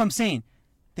 Okay, that's what I'm saying.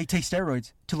 They take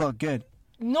steroids to look good.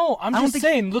 No, I'm just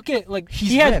saying. Look at like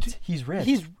he's ripped. He's ripped.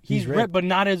 He's ripped, but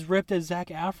not as ripped as Zac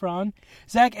Efron.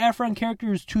 Zac Efron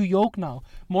character is too yoked now.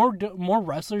 More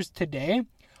wrestlers today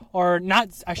are not.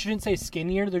 I shouldn't say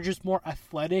skinnier. They're just more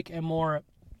athletic and more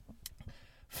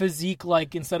physique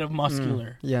like instead of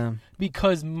muscular. Yeah.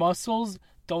 Because muscles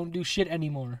don't do shit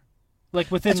anymore. Like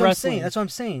within wrestling. That's what I'm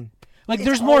saying. Like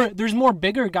there's more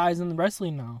bigger guys in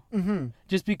wrestling now. Mm-hmm.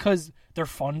 Just because they're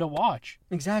fun to watch.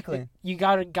 Exactly. You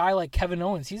got a guy like Kevin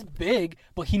Owens. He's big,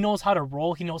 but he knows how to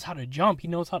roll. He knows how to jump. He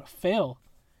knows how to fail.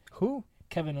 Who?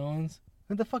 Kevin Owens.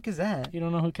 Who the fuck is that? You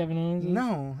don't know who Kevin Owens is?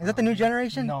 No. Is that the new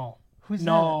generation? No. Who's that?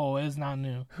 No, it's not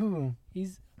new. Who?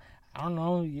 He's, I don't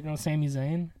know. You know Sami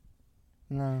Zayn?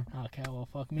 No. Okay, well,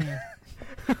 fuck me.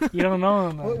 You don't know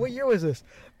him. What year was this?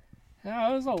 Yeah,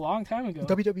 it was a long time ago.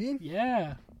 WWE?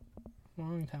 Yeah.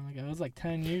 Long time ago. It was like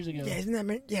 10 years ago. Yeah, isn't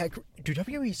that... Yeah, dude,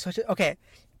 WWE is such a... Okay,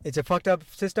 it's a fucked up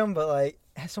system, but, like,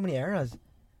 it has so many eras.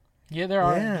 Yeah, there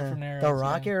are different eras. The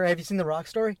Rock era. Have you seen The Rock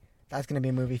story? That's going to be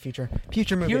a movie future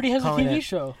movie. He already has a TV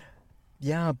show.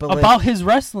 Yeah, but about his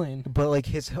wrestling. But, like,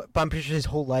 I'm pretty sure his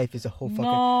whole life is a whole fucking...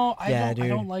 No, I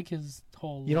don't like his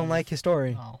whole You don't like his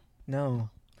story? No.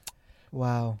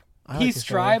 Wow. He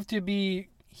strived to be...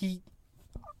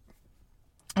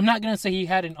 I'm not going to say he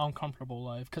had an uncomfortable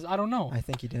life, because I don't know. I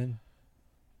think he did.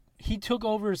 He took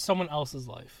over someone else's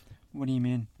life. What do you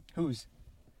mean? Whose?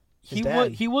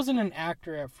 He wasn't an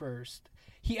actor at first.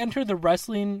 He entered the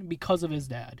wrestling because of his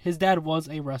dad. His dad was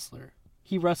a wrestler.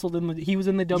 He wrestled he was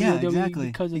in the WWE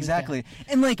because of his dad.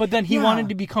 And like, but then he wanted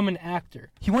to become an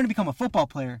actor. He wanted to become a football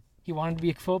player. He wanted to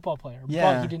be a football player.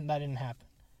 Yeah. But that didn't happen.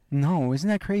 No, isn't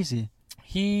that crazy?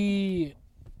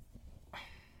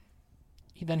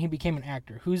 Then he became an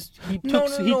actor. He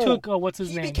took what's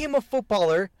his name? He became a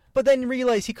footballer, but then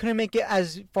realized he couldn't make it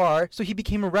as far, so he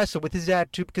became a wrestler with his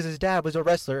dad too, because his dad was a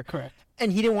wrestler. Correct.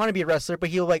 And he didn't want to be a wrestler, but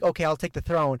he was like, okay, I'll take the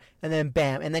throne, and then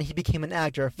bam, and then he became an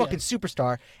actor, a fucking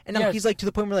superstar, and now he's like to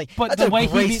the point where like, but that's a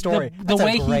great story. The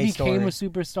way he became a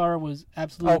superstar was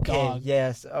absolute dog.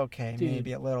 Yes, okay, dude.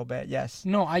 Maybe a little bit, yes.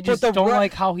 No, I just don't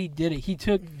like how he did it. He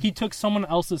took someone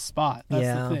else's spot.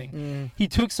 That's the thing. He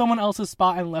took someone else's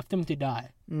spot and left him to die.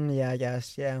 Yeah, I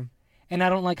guess, yeah. And I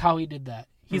don't like how he did that.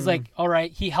 He's like, all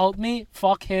right, he helped me.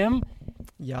 Fuck him.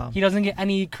 Yeah. He doesn't get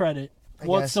any credit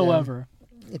whatsoever.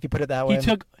 If you put it that way. He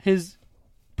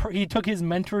took his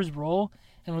mentor's role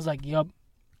and was like, yup,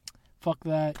 fuck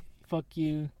that, fuck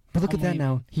you. But look at that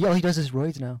now. All he does is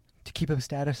roids now to keep his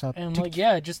status up. And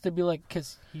just to be like,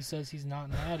 because he says he's not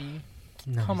natty.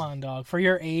 No. Come on, dog. For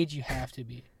your age, you have to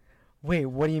be. Wait,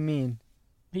 what do you mean?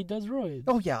 He does roids.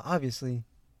 Oh, yeah, obviously.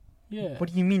 Yeah.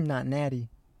 What do you mean not natty?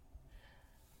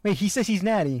 Wait, he says he's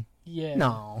natty. Yeah.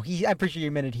 No, I'm pretty sure you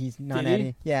admitted he's not Did he?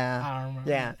 natty. Yeah. I don't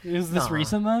remember. Yeah. Is this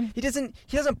recent then? He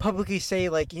doesn't publicly say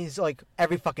like he's like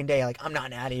every fucking day like I'm not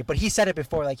natty, but he said it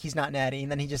before like he's not natty,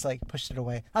 and then he just like pushed it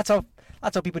away. That's how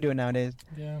people do it nowadays.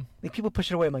 Yeah. Like people push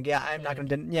it away. I'm like, yeah, I'm not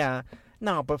gonna. Yeah.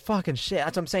 No, but fucking shit.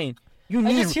 That's what I'm saying.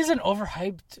 He's an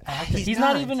overhyped actor. He's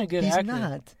not even a good actor. He's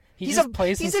not. He just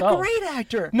plays himself. He's a great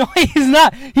actor. No, he's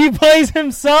not. He plays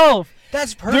himself.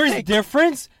 That's perfect. There's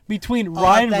difference between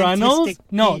Ryan Reynolds.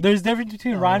 No, there's difference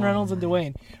between Ryan Reynolds and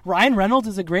Dwayne. Ryan Reynolds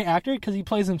is a great actor because he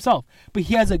plays himself, but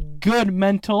he has a good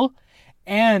mental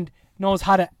and knows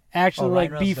how to actually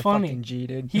be funny. G,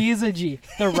 dude. He is a G.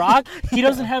 The Rock, he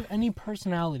doesn't have any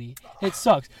personality. It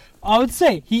sucks. I would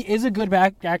say he is a good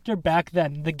actor back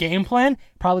then. The Game Plan,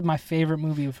 probably my favorite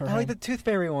movie for him. I like the Tooth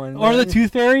Fairy one. Or the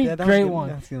Tooth Fairy, great good.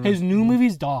 one. His new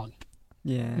movie's dog.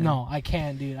 Yeah. No, I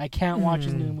can't, dude. I can't watch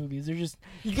his new movies. They're just...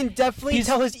 You can definitely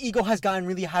tell his ego has gotten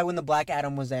really high when the Black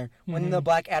Adam was there. When the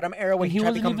Black Adam era, when he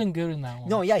wasn't even good in that one.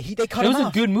 No, yeah, they cut him off. It was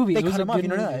a good movie. They cut him off. You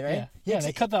know that, right? Yeah,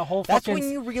 they cut that whole That's when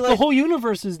you realize... The whole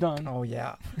universe is done. Oh,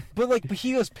 yeah. But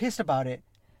he was pissed about it.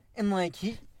 And, like,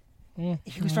 he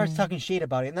starts talking shit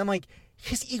about it. And I'm like,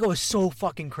 his ego is so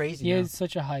fucking crazy. He has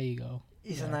such a high ego.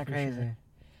 Isn't that crazy? Sure.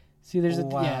 See,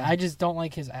 I just don't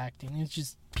like his acting. It's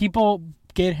just, people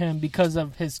get him because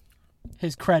of his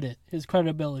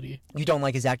credibility. You don't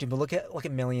like his acting, but look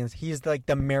at Millions. He's like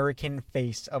the American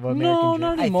face of American. No,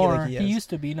 not anymore. I feel like he used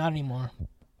to be, not anymore.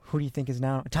 Who do you think is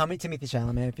now? Timothy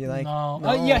Chalamet. I feel like. No.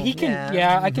 Yeah, he can.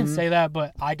 Yeah, I can say that,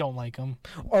 but I don't like him.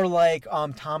 Or like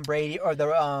Tom Brady, or the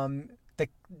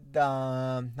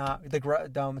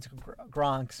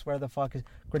Gronks. Where the fuck is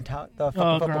the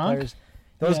fucking football players?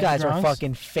 Those guys are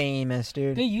fucking famous,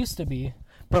 dude. They used to be.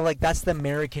 But like that's the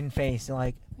American face,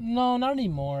 like. No, not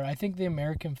anymore. I think the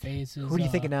American face is... Who do you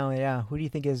think now? Yeah, who do you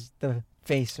think is the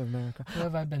face of America? Who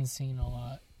have I been seeing a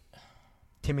lot?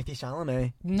 Timothy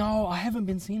Chalamet. No, I haven't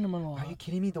been seeing him a lot. Are you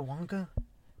kidding me? The Wonka?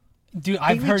 Dude,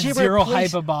 I've heard zero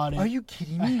hype about it. Are you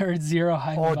kidding me? I heard zero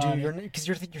hype about it. Oh, dude, because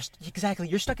you're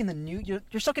stuck in the new...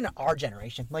 You're stuck in our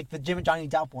generation, like the Jim and Johnny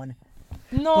Depp one.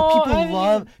 No,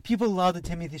 but people love the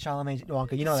Timothy Chalamet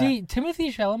Wonka. You know that. See, Timothy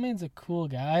Chalamet's a cool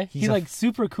guy. He's like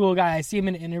super cool guy. I see him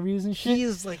in interviews and shit. He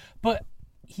is like, but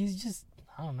he's just,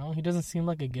 I don't know. He doesn't seem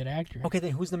like a good actor. Okay,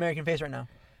 then who's the American face right now?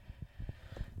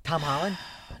 Tom Holland?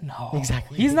 No,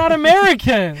 exactly. He's not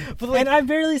American. And I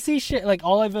barely see shit. Like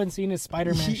all I've been seeing is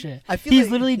Spider-Man shit. I feel he's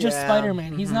literally just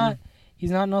Spider-Man. Mm-hmm.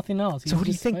 He's not nothing else. So who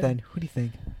do you think then? Who do you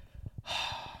think?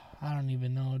 I don't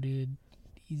even know, dude.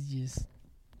 He's just.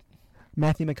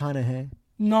 Matthew McConaughey.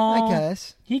 No. I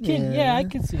guess. He can, yeah, I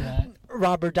can see that.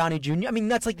 Robert Downey Jr. I mean,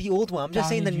 that's like the old one. I'm just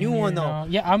saying the new one, though. No.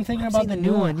 Yeah, I'm thinking about the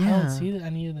new one. Yeah. I don't see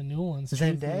any of the new ones.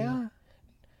 Zendaya?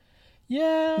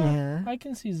 Yeah. I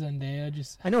can see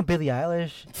Zendaya. I know Billie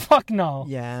Eilish. Fuck no.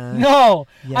 Yeah. No.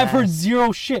 Yes. I've heard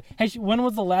zero shit. When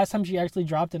was the last time she actually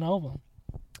dropped an album?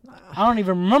 I don't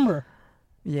even remember.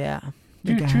 Yeah.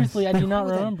 Dude, truthfully, I do not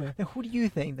remember. Then who do you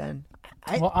think, then?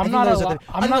 I think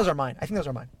those are mine.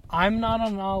 I'm not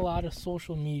on a lot of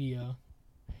social media.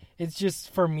 It's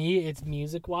just, for me, it's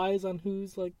music-wise on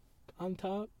who's, like, on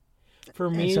top. For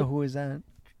me... And so who is that?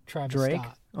 Drake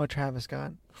Scott. Oh, Travis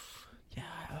Scott. Yeah,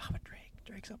 how about Drake?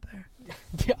 Drake's up there.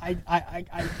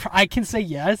 I can say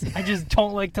yes. I just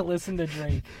don't like to listen to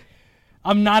Drake.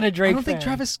 I'm not a Drake fan. I don't think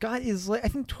Travis Scott is like... I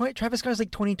think Travis Scott is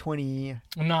like 2020.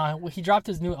 Nah, he dropped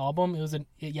his new album. It was a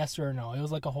yes or no. It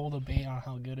was like a whole debate on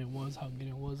how good it was, how good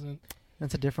it wasn't.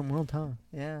 That's a different world, huh?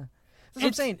 Yeah. That's what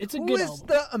I'm saying. It's a good album. Who is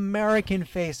the American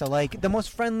face, though? Like, the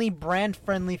most friendly,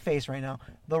 brand-friendly face right now?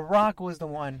 The Rock was the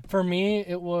one. For me,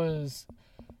 it was...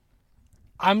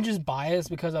 I'm just biased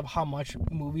because of how much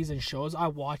movies and shows I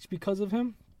watch because of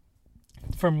him.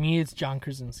 For me, it's John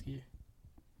Krasinski.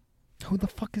 Who the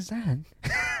fuck is that?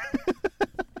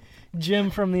 Jim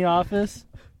from The Office.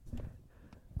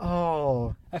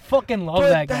 Oh. I fucking love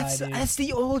that guy, dude. That's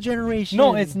the old generation.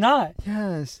 No, it's not.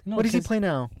 Yes. No, what does he play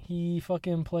now? He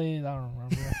fucking plays... I don't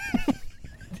remember.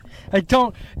 I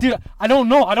don't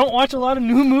know. I don't watch a lot of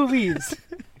new movies.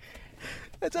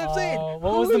 That's what I'm saying.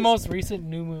 What was the most recent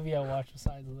new movie I watched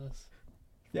besides this?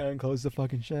 Yeah, and close the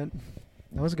fucking shit.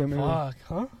 That was a good movie. Fuck,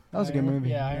 huh? That was a good movie.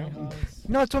 Yeah, Iron Claws.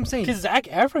 No, that's what I'm saying. Because Zac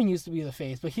Efron used to be the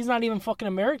face, but he's not even fucking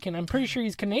American. I'm pretty sure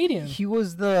he's Canadian. He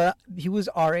was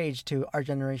our age too, our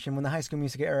generation, when the High School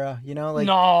Music era, you know, like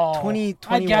no,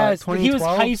 2020. I guess 2012? he was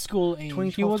high school age.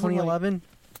 2012, 2011.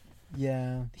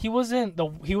 Yeah. He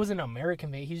wasn't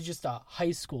American face. He's just a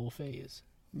high school phase.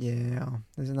 Yeah,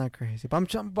 isn't that crazy?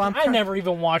 But I never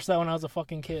even watched that when I was a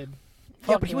fucking kid.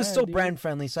 Yeah, but he was still brand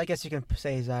friendly, so I guess you can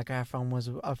say Zac Efron was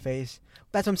a face.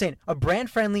 That's what I'm saying. A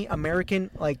brand friendly American,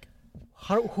 like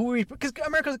Who are we? Because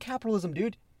America's capitalism,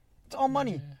 dude. It's all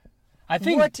money. Yeah. I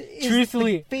think, what is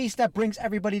truthfully, the face that brings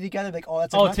everybody together? Like,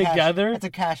 that's together. That's a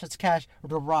cash. That's cash.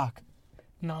 The Rock.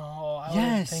 No, I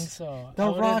don't think so. The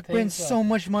Rock brings so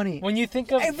much money. When you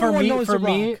think of for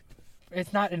me,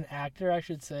 it's not an actor, I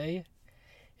should say.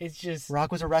 It's just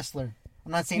Rock was a wrestler.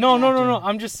 I'm not saying no.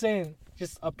 I'm just saying,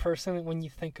 just a person. When you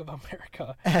think of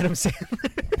America, Adam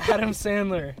Sandler. Adam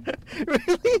Sandler.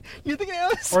 Really? You think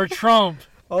Adam Sandler? Or Trump?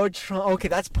 Oh, Trump. Okay,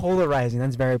 that's polarizing.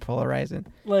 That's very polarizing.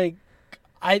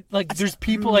 There's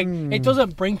people it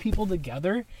doesn't bring people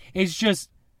together. It's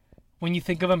just when you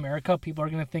think of America, people are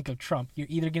gonna think of Trump. You're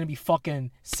either gonna be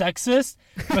fucking sexist,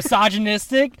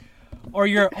 misogynistic, or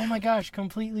you're oh my gosh,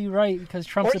 completely right because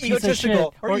Trump's a piece of shit,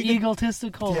 or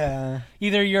egotistical. Yeah.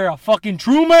 Either you're a fucking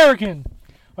true American,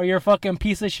 or you're a fucking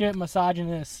piece of shit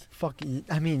misogynist. Fucking.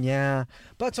 I mean, yeah.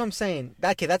 But that's what I'm saying.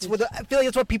 That's what I feel like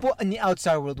that's what people in the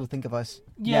outside world will think of us.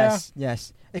 Yeah.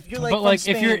 Yes. If you're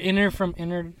if you're from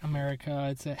inner America,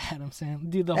 it's Adam Sandler.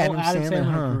 Dude, the whole Adam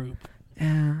Sandler group.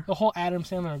 Yeah. The whole Adam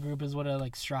Sandler group is what I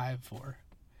strive for.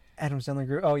 Adam Sandler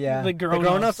group. Oh yeah. The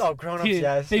grown-ups. Oh, grown-ups. Dude,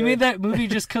 yes. They made that movie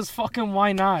just because fucking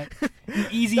why not?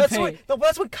 Easy pay.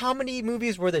 That's when comedy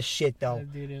movies were the shit though.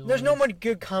 Dude, there's no more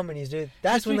good comedies, dude.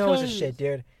 That's when there was the shit,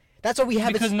 dude. That's what we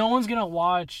have. Because no one's gonna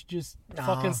watch just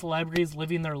fucking celebrities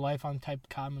living their life on type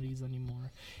comedies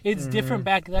anymore. It's different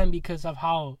back then because of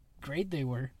how great they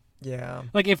were. Yeah.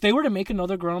 Like if they were to make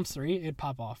another Grown Ups 3, it'd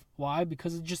pop off. Why?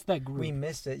 Because it's just that group. We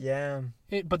missed it, yeah.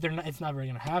 But they're not. It's never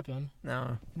gonna happen.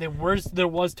 No. There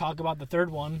was talk about the third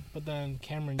one, but then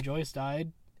Cameron Joyce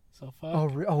died. So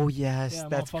fuck. Oh yes, yeah,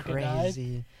 that's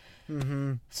crazy. Died.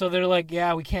 Mm-hmm. So they're like,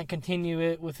 yeah, we can't continue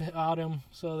it without him.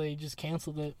 So they just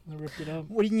canceled it. They ripped it up.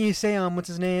 What didn't you say? What's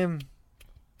his name?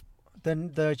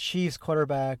 The Chiefs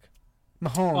quarterback,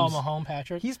 Mahomes. Oh, Mahomes,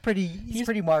 Patrick. He's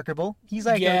pretty marketable. He's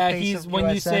like he's when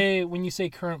you say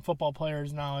current football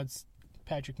players now, it's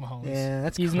Patrick Mahomes. Yeah,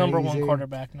 he's crazy. number one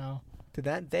quarterback now. To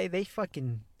that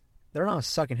they're not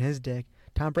sucking his dick.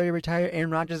 Tom Brady retired.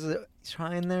 Aaron Rodgers is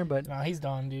trying there, but no, he's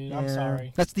done, dude. Yeah. I'm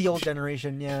sorry. That's the old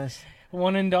generation. Yes.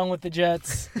 One and done with the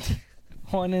Jets.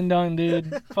 One and done,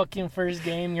 dude. Fucking first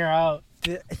game, you're out.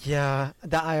 The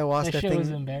ayahuasca that shit thing was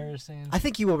embarrassing. I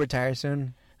think he will retire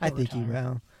soon. I think he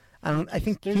will. I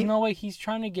think there's no way he's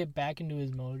trying to get back into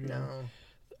his mojo. No.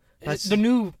 The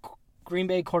new Green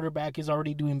Bay quarterback is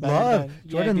already doing better.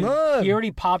 Jordan Love. He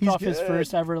already popped off his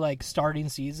first ever starting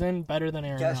season, better than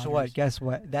Aaron Rodgers. Guess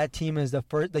what? That team is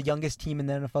the youngest team in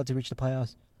the NFL to reach the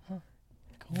playoffs.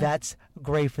 That's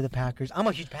great for the Packers. I'm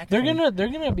a huge Packers fan. They're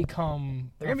gonna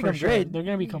become great. They're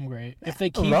gonna become great if they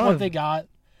keep what they got.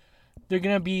 They're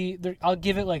gonna be. I'll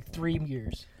give it 3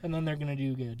 years, and then they're gonna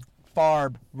do good.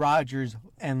 Favre, Rodgers,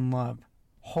 and Love.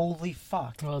 Holy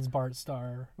fuck! Well, it's Bart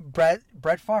Starr. Brett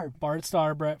Favre. Bart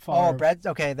Starr, Brett Favre. Oh, Brett.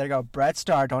 Okay, there you go. Brett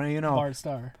Starr. Don't you know? Bart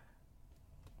Starr.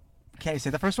 Okay, say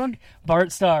the first one.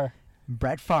 Bart Starr.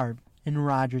 Brett Favre and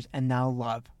Rodgers, and now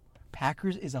Love.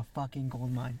 Packers is a fucking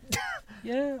gold mine.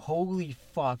 Yeah. Holy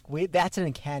fuck. That's an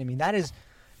academy. That is...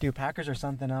 Dude, Packers are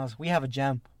something else. We have a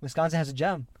gem. Wisconsin has a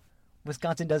gem.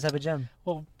 Wisconsin does have a gem.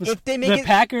 Well, the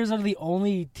Packers are the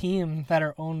only team that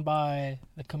are owned by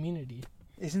the community.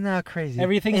 Isn't that crazy?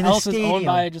 Everything else is owned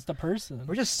by just a person.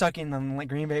 We're just sucking them like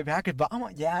Green Bay Packers. But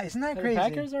isn't that crazy? The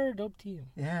Packers are a dope team.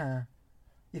 Yeah.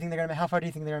 You think they're gonna? How far do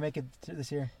you think they're gonna make it this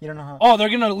year? You don't know how. Oh, they're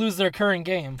gonna lose their current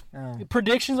game. Oh.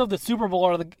 Predictions of the Super Bowl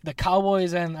are the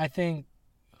Cowboys and I think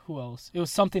who else? It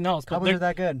was something else. Cowboys are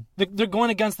that good. They're going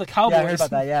against the Cowboys. Yeah, I heard about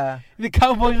that. Yeah. The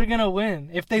Cowboys are gonna win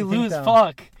if they lose.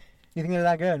 Fuck. You think they're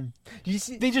that good? Do you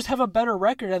see? They just have a better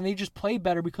record and they just play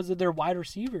better because of their wide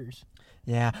receivers.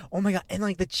 Yeah. Oh my god. And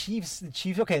the Chiefs.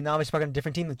 Okay, now we're talking a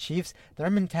different team. The Chiefs. Their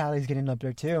mentality's getting up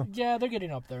there too. Yeah, they're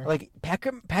getting up there.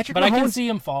 Patrick Mahomes. But I can see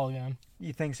him fall again.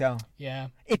 You think so? Yeah.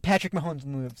 If Patrick Mahomes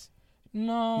moves.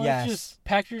 No, yes. It's just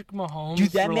Patrick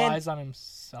Mahomes relies on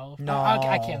himself. No,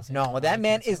 I can't say no. That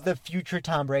man is the future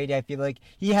Tom Brady. I feel like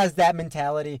he has that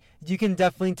mentality. You can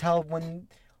definitely tell when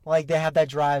they have that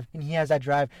drive, and he has that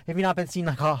drive. Have you not been seeing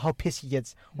how pissed he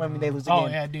gets when they lose a game? Oh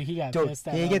yeah, dude, he got pissed.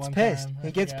 He gets pissed. Time.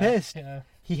 He gets pissed. Yeah.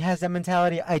 He has that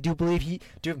mentality. I do believe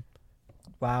dude.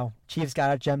 Wow, Chiefs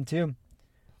got a gem too.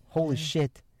 Holy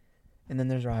shit! And then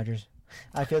there's Rodgers.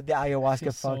 I feel like the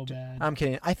ayahuasca fucked. So bad. I'm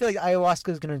kidding. I feel like ayahuasca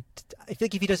is gonna. I feel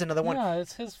like if he does another one. Yeah,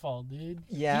 it's his fault, dude.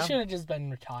 Yeah. He should have just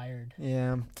been retired.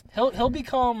 Yeah. He'll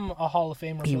become a Hall of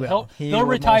Famer. He will. They'll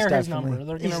retire his number.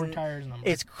 They're gonna retire his number.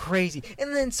 It's crazy,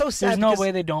 and then so sad. There's no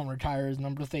way they don't retire his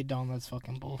number. If they don't, that's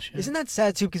fucking bullshit. Isn't that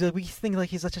sad too? Because we think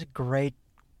he's such a great,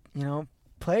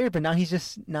 player, but now he's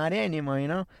just not it anymore, you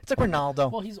know? It's like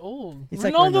Ronaldo. Well, he's old. It's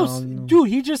Ronaldo's... like Ronaldo. Dude,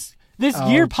 he just... This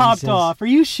year popped off. Are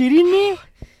you shitting me?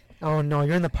 Oh, no,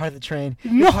 you're in the part of the train.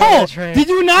 No! Did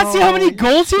you not see how many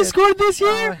goals he scored this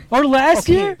year? Or last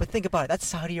year? But think about it. That's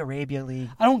Saudi Arabia league.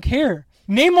 I don't care.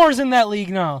 Neymar's in that league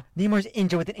now. Neymar's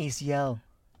injured with an ACL.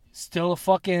 Still a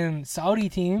fucking Saudi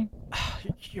team.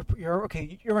 You're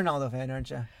okay. You're a Ronaldo fan, aren't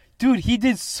you? Dude, he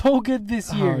did so good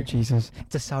this year. Oh, Jesus.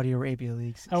 It's a Saudi Arabia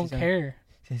league. I don't care.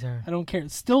 Cesar. I don't care.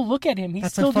 Still look at him. He's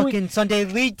That's still a fucking Sunday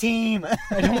league team.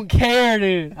 I don't care,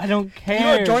 dude. I don't care.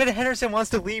 You know, Jordan Henderson wants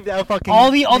to leave that fucking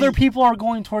all the other people are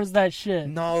going towards that shit.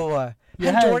 No.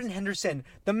 Yes. Jordan Henderson,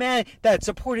 the man that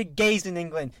supported gays in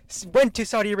England, went to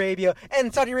Saudi Arabia,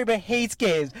 and Saudi Arabia hates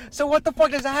gays. So what the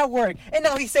fuck does that work? And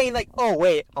now he's saying, like, oh,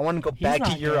 wait, I want to go back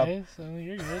to Europe. Gay, so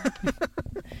you're good.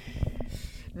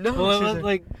 No, well,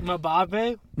 like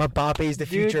Mbappe. Mbappe is the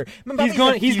future.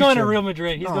 He's going to Real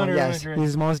Madrid. He's going to Real Madrid.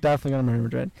 He's most definitely going to Real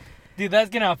Madrid. Dude,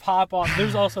 that's gonna pop off.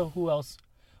 There's also who else?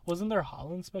 Wasn't there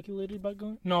Haaland speculated about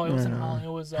going? No, it wasn't Haaland. It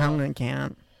was Haaland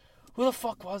can't. Who the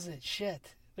fuck was it?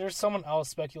 Shit. There's someone else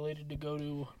speculated to go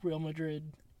to Real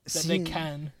Madrid that they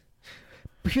can.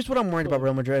 But here's what I'm worried about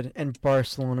Real Madrid and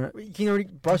Barcelona. You know,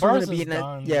 Barcelona's going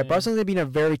to be in a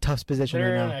very tough position right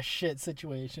now. They're in a shit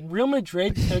situation. Real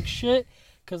Madrid took shit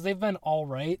because they've been all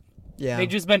right. Yeah. They've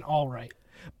just been all right.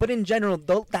 But in general,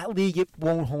 that league, it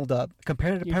won't hold up.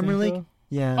 Compared to the Premier League, so?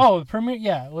 Yeah. Oh, Premier,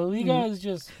 yeah. La Liga is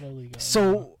just La Liga.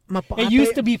 So, it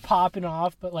used to be popping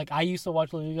off, but like I used to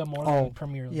watch La Liga more than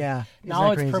Premier League. Yeah.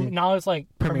 Now it's like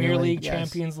Premier League,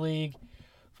 Champions League,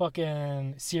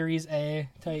 fucking Series A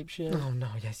type shit. Oh no,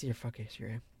 yes, you're fucking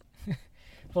sure.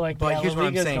 But here's what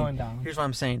I'm saying. Going down. Here's what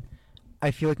I'm saying.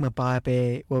 I feel like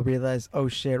Mbappe will realize, oh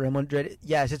shit, Real Madrid.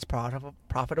 Yes, it's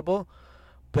profitable.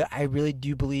 But I really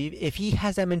do believe if he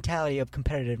has that mentality of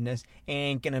competitiveness, it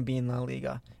ain't going to be in La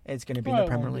Liga. It's going to be in the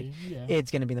Premier League. Yeah.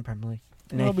 It's going to be in the Premier League.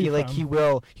 And I feel like he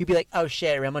will. He'll be like, oh,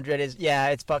 shit, Real Madrid is,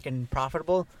 it's fucking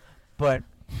profitable. But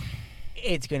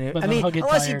it's going to,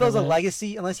 unless he builds a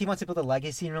legacy, unless he wants to build a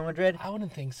legacy in Real Madrid. I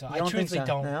wouldn't think so. I truthfully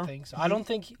don't think so. I don't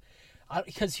think,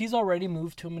 because he's already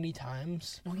moved too many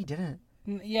times. No, he didn't.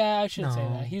 Yeah, I shouldn't say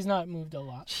that. He's not moved a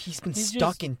lot. He's been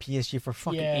stuck in PSG for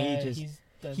fucking ages.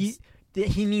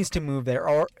 He needs to move there,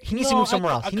 or he needs to move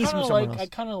somewhere else. I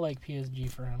kind of like PSG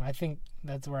for him. I think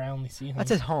that's where I only see him. That's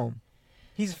his home.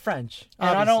 He's French,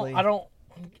 and obviously.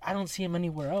 I don't see him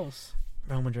anywhere else.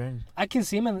 Real Madrid. I can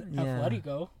see him in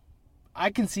Atletico.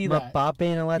 I can see that. Mbappe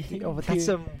in Atletico. But that's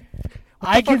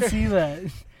I can see that.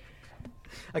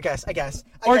 I guess.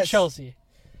 Or Chelsea.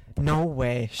 No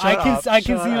way. I can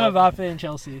see Mbappe in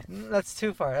Chelsea. That's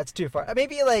too far.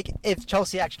 Maybe like if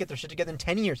Chelsea actually get their shit together in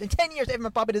 10 years. In 10 years, if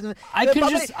Mbappe doesn't,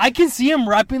 I can see him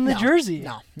repping the jersey.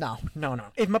 No.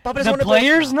 If Mbappe doesn't, the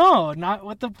players, not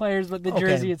with the players, but the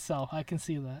jersey itself. I can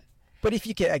see that. But if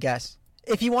you can, I guess,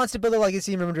 if he wants to build a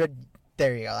legacy in Real Madrid,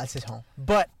 there you go. That's his home.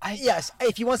 But yes,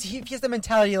 if he has the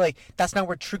mentality like that's not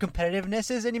where true competitiveness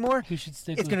is anymore, he should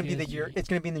stick. It's going to be It's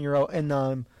going to be in the Euro in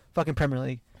the fucking Premier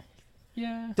League.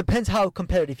 Yeah. Depends how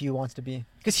competitive he wants to be.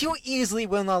 Because he'll easily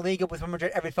win La Liga with Real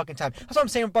Madrid every fucking time. That's what I'm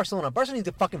saying with Barcelona. Barcelona needs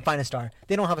to fucking find a star.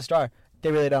 They don't have a star. They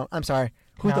really don't. I'm sorry.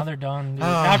 Now they're done, dude.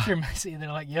 After Messi,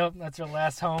 they're like, yep, that's our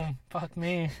last home. Fuck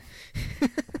me.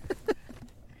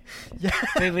 Yeah.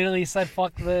 They literally said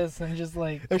fuck this and just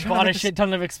like bought a shit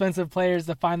ton of expensive players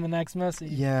to find the next Messi.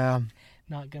 Yeah.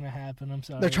 Not gonna happen. I'm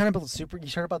sorry. They're trying to build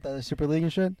You heard about the Super League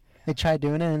and shit? They tried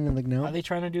doing it and they're like, no. Are they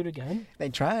trying to do it again? They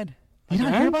tried. You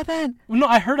not hear about that? No,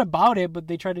 I heard about it, but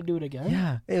they tried to do it again.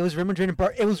 Yeah, it was Real Madrid and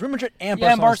Barcelona.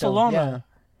 And Barcelona. Yeah.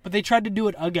 But they tried to do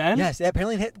it again. Yes,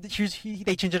 apparently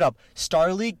they changed it up.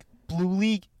 Star League, Gold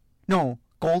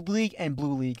League, and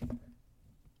Blue League.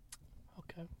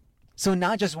 Okay. So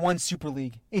not just one Super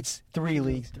League; it's 3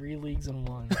 leagues. 3 leagues in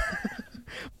one.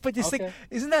 But this thing,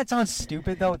 isn't that sound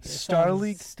stupid though? Star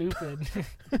League, stupid.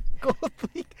 Gold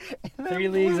League, 3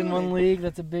 leagues in one league.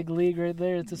 That's a big league right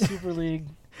there. It's a Super League.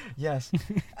 Yes,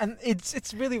 and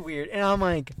it's really weird, and I'm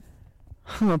like,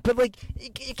 but like,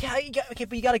 you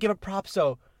gotta give it props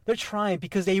though. They're trying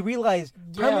because they realize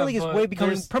Premier League is way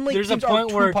becoming. Premier League there's a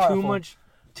point where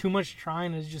too much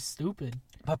trying is just stupid.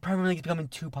 But Premier League is becoming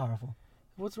too powerful.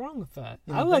 What's wrong with that?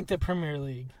 I like the Premier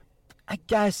League. I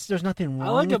guess there's nothing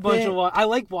wrong with it. I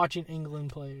like watching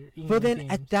England play. But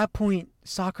then at that point,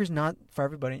 soccer's not for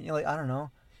everybody. You're like, I don't know.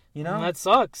 You know? And that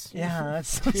sucks. Yeah, that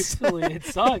sucks. Truthfully, it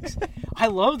sucks. I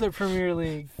love the Premier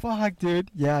League. Fuck,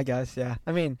 dude. Yeah, I guess, yeah.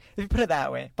 I mean, if you put it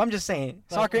that way. But I'm just saying,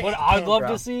 soccer... What I would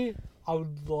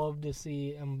love to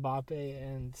see Mbappe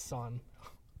and Son.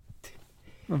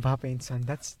 Mbappe and Son.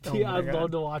 That's. Oh Yeah, I'd God.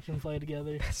 love to watch them play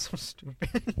together. That's so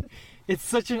stupid. It's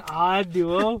such an odd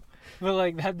duo, but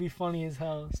like that'd be funny as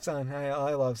hell. Son,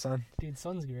 I love Son. Dude,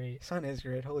 Son's great. Son is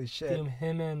great. Holy shit. Dude,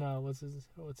 him and what's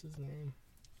his name?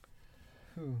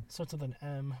 Who? Starts with an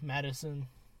M. Madison.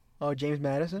 Oh, James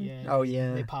Madison. Yeah. Oh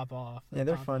yeah. They pop off. Yeah,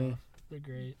 they're funny. Off. They're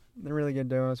great. They're really good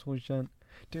duos. Holy shit.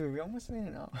 Dude, we almost made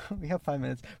an hour. We have 5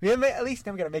 minutes. We have at least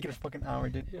now we gotta make it a fucking hour,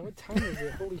 dude. Yeah, what time is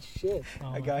it? Holy shit. Oh,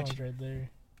 I got you. Right there.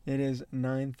 It is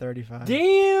 9:35.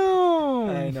 Damn!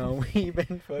 I know. We've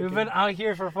been out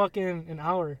here for fucking an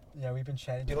hour. Yeah, we've been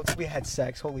chatting. Dude, looks like we had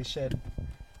sex. Holy shit.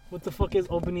 What the fuck is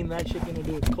opening that shit gonna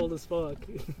do? It's cold as fuck.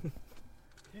 Do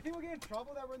you think we'll get in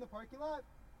trouble that we're in the parking lot?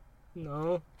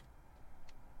 No.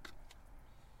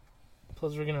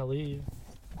 Plus we're gonna leave.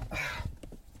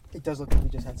 It does look like we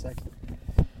just had sex.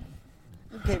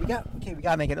 Okay, we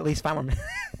gotta make it at least 5 more minutes.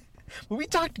 But we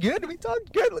talked good.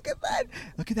 Look at that.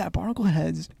 Look at that. Barnacle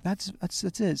heads. That's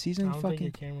it. Season I don't fucking.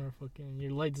 think your camera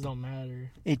your lights don't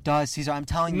matter. It does, Cesar. I'm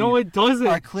telling you. No, it doesn't.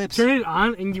 Our clips. Turn it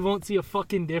on and you won't see a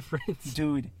fucking difference.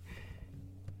 Dude.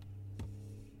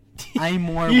 I'm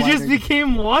more. You just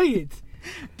became white.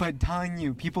 But telling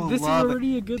you, people this love. Is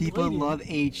already a good people lighting. love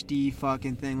HD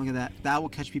fucking thing. Look at that. That will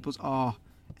catch people's. Oh.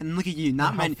 And look at you,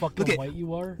 not mine. How fucking look at white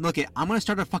you are. Look at. I'm gonna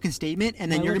start a fucking statement,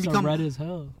 and then My you're gonna lips are become red as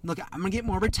hell. Look, I'm gonna get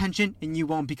more attention, and you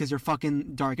won't because you're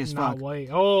fucking dark as Not fuck. white.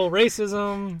 Oh,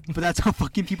 racism. But that's how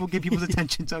fucking people get people's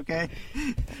attentions, okay?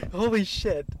 Holy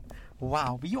shit!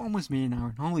 Wow, but you almost made an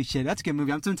hour. Holy shit, that's a good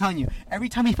movie. I'm telling you. Every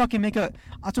time you fucking make a,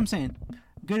 that's what I'm saying.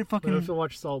 Good fucking. What if I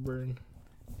watch Saltburn?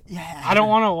 Yeah. I don't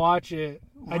want to watch it.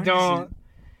 Why I don't. is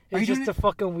It's just a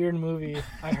fucking weird movie.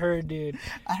 I heard, dude.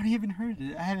 I haven't even heard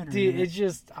it. I haven't heard Dude, it. it's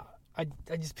just, I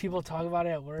just people talk about it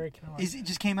at work. And I'm like, It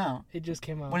just came out. It just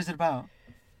came out. What is it about?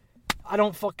 I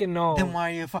don't fucking know. Then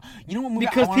why are you? You know what movie?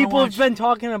 Because I wanna people watch? have been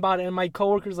talking about it, and my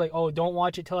coworker's like, "Oh, don't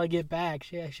watch it till I get back."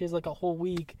 She has like a whole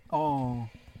week. Oh.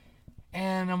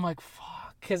 And I'm like,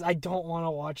 "Fuck," because I don't want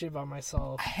to watch it by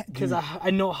myself. Because I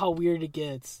know how weird it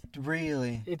gets.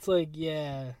 Really? It's like,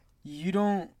 yeah. You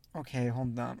don't. Okay,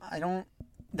 hold on. I don't.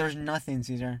 There's nothing,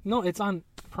 Cesar. No, it's on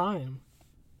Prime.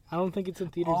 I don't think it's in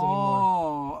theaters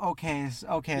anymore. Oh, okay.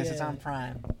 Okay, so it's on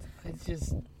Prime. It's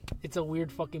just, it's a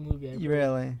weird fucking movie.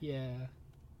 Really? Yeah.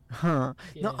 Huh.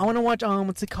 Yeah. No, I want to watch,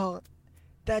 what's it called?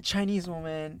 That Chinese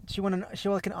woman. She won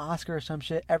like an Oscar or some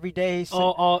shit every day.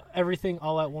 So everything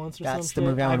all at once or that's some the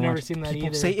shit. movie I want I've to never watch. seen that People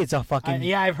either. say it's a fucking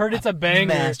yeah, I've heard it's a banger.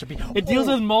 Masterpiece. It deals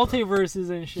with multiverses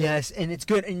and shit. Yes, and it's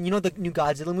good. And you know the new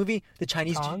Godzilla movie? The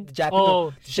Chinese, the Japanese,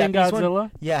 oh, Shin Japanese Godzilla?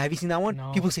 one? Yeah, have you seen that one?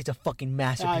 No. People say it's a fucking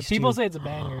masterpiece. People too. say it's a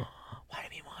banger. Why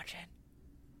did we watch it?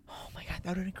 Oh my god, that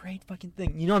would have been a great fucking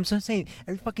thing. You know what I'm saying?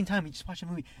 Every fucking time we just watch a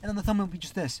movie, and then the thumbnail would be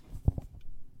just this.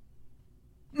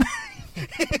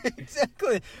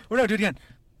 Exactly. Or no, do it again.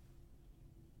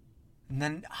 And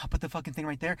then I'll put the fucking thing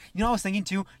right there. You know what I was thinking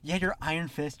too? You had your Iron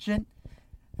Fist shit.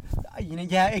 You know,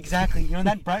 yeah, exactly. You know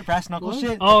that brass knuckle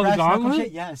shit? Oh, brass the gauntlet? knuckle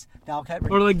shit? Yes. That'll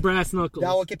get Or like brass knuckles.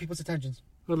 that will get people's attentions.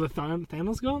 Or the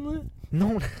Thanos gauntlet?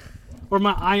 No. Or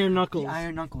my iron knuckles. The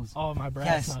Iron Knuckles. Oh, my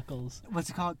brass knuckles. What's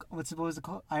it called? What was it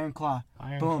called? Iron Claw.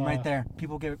 Iron Boom, Claw. right there.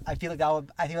 People get. I feel like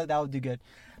that would do good.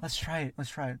 Let's try it.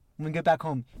 When we get back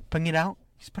home, bring it out.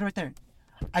 Just put it right there.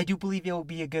 I do believe it will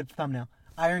be a good thumbnail.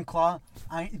 Iron Claw.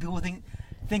 People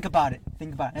think about it.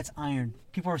 That's iron.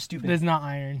 People are stupid. It is not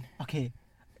iron. Okay.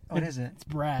 What is it? It's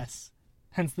brass.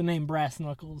 Hence the name Brass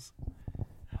Knuckles.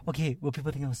 Okay. Well,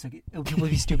 people think people will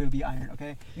be stupid. It'll be iron.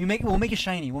 Okay. We'll make it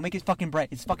shiny. We'll make it fucking bright.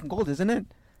 It's fucking gold, isn't it?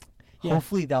 Yeah.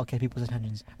 Hopefully that'll get people's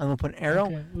attentions. I'm gonna put an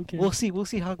arrow. Okay. We'll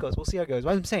see how it goes.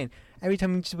 What I'm saying, every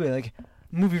time we just do like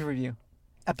movie review,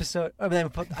 episode, or then we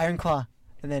put Iron Claw,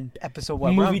 and then episode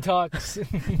what? Movie talks.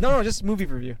 No, just movie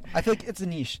review. I feel like it's a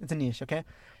niche. Okay.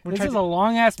 This is a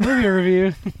long ass movie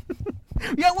review.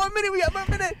 We got 1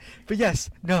 minute. But yes.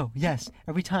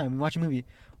 Every time we watch a movie,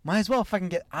 might as well fucking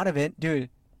get out of it, dude.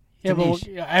 Yeah, but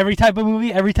every type of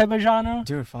movie, every type of genre.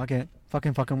 Dude, fuck it.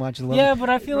 Fucking watch it. Yeah, but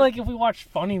I feel like if we watch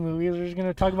funny movies, we're just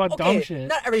gonna talk about dumb shit.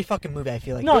 Not every fucking movie. I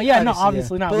feel like. No,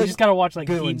 obviously not. We just gotta watch like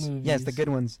good heat ones. movies. Yes, the good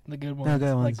ones. The good ones.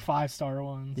 Good ones. Like 5-star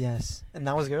ones. Yes, and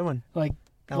that was a good one. Like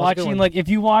watching, like if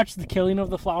you watch The Killing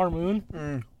of the Flower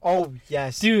Moon. Oh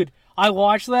yes, dude. I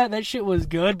watched that. That shit was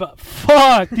good, but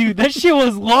fuck, dude, that shit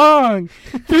was long.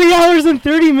 3 hours and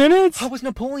 30 minutes. How was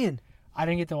Napoleon? I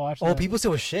didn't get to watch that. Oh, people say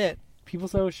it was shit. People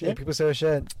say it was shit? Yeah, people say it was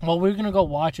shit. Well, we were going to go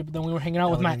watch it, but then we were hanging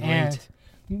out with my aunt.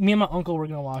 Me and my uncle were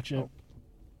going to watch it.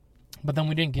 But then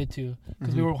we didn't get to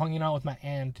because we were hanging out with my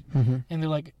aunt. And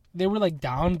they were like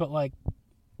down, but like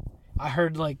I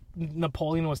heard like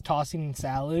Napoleon was tossing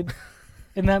salad.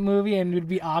 in that movie, and it would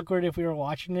be awkward if we were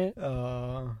watching it.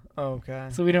 Okay.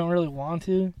 So we don't really want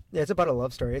to. Yeah, it's about a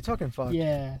love story. It's fucking fucked.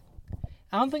 Yeah.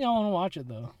 I don't think I want to watch it,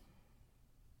 though.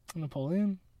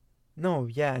 Napoleon? No,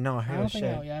 yeah, no, I heard shit.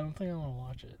 I don't think I want to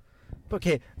watch it.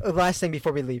 Okay, last thing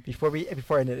before we leave, before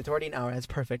I end it, it's already an hour. That's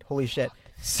perfect. Holy shit.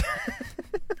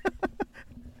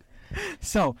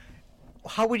 So,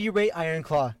 how would you rate Iron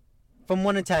Claw? From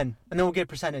 1 to 10, and then we'll get a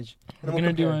percentage. I'm going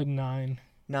to do a 9.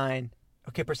 9.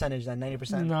 Okay, percentage then,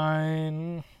 90%.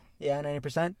 9. Yeah,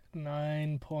 90%?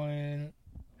 9.3.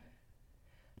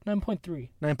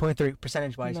 9.3,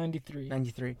 percentage-wise. 93.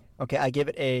 93. Okay, I give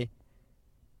it a...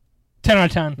 10 out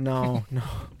of 10. No.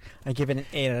 I give it an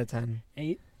 8 out of 10.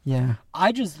 8? Yeah.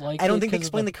 I just like I don't think they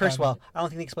explained the curse well.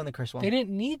 They didn't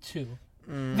need to.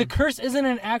 The curse isn't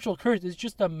an actual curse. It's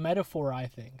just a metaphor, I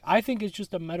think. I think it's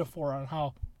just a metaphor on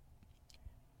how...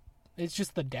 It's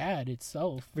just the dad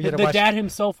itself. The dad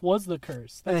himself was the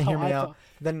curse. That's hear me out.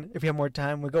 Then, if we have more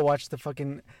time, we'll go watch the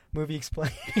fucking movie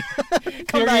Explained.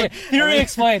 Theory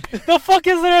Explained. The fuck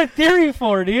is there a theory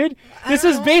for, dude? This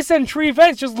is based on true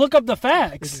events. Just look up the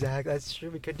facts. Exactly. That's true.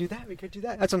 We could do that.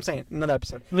 That's what I'm saying. Another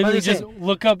episode. Literally just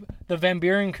look up the Van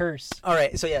Buren curse. All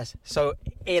right. So, yes. So,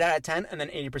 8 out of 10 and then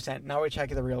 80%. Now we're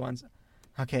checking the real ones.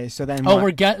 Okay. So then...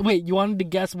 Wait, you wanted to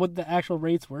guess what the actual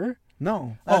rates were?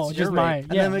 No. That's just mine.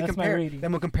 Yeah, then that's my rating.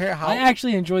 Then we'll compare how... I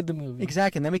actually enjoyed the movie.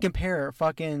 Exactly. And then we compare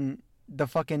the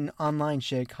fucking online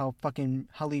shit, how fucking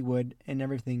Hollywood and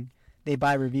everything, they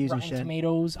buy reviews and shit. Rotten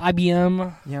Tomatoes,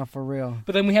 IBM. Yeah, for real.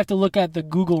 But then we have to look at the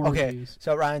Google reviews.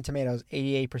 So Rotten Tomatoes,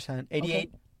 88%. 88%. Okay.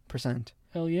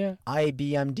 Hell yeah.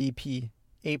 IBMDP,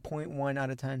 8.1 out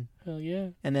of 10. Hell yeah.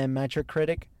 And then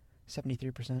Metacritic,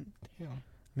 73%. Yeah.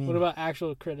 What about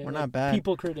actual critics? We're not bad.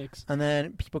 People critics. And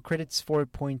then people critics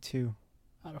 4.2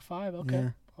 out of 5. Okay. Yeah.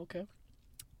 Okay.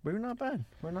 We're not bad.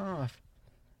 We're not off.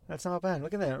 That's not bad.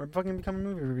 Look at that. We're fucking becoming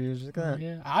movie reviewers. Look at that.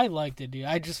 Yeah, I liked it,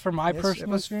 dude. From my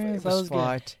personal experience, that was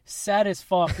good. Sad as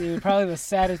fuck, dude. Probably the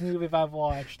saddest movie I've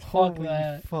watched. Fuck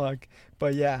that. Fuck.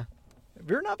 But yeah,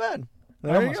 we're not bad.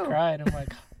 I almost cried. I'm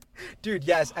like, dude,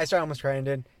 yes, I started almost crying,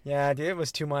 dude. Yeah, dude, it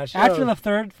was too much. After the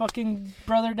third fucking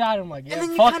brother died, I'm like, yeah, and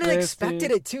then fuck you kind of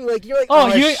expected it too. Like you're like,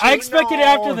 I expected it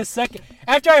after the second.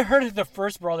 After I heard that the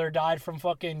first brother died from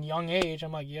fucking young age,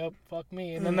 I'm like, yep, fuck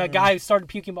me. And then the guy started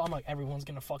puking, but I'm like, everyone's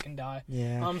gonna fucking die.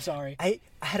 Yeah, I'm sorry. I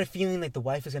had a feeling like the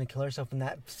wife was gonna kill herself in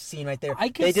that scene right there.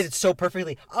 They did it so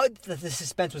perfectly. The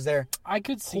suspense was there. I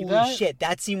could see that. Holy shit,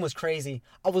 that scene was crazy.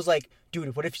 I was like,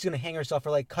 dude, what if she's gonna hang herself or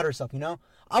like cut herself? You know?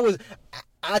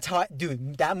 That's how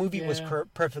dude, that movie was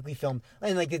perfectly filmed.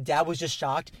 And like the dad was just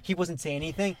shocked. He wasn't saying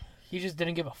anything. He just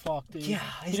didn't give a fuck, dude. Yeah,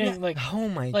 he didn't like. Oh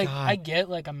my god. I get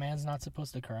like a man's not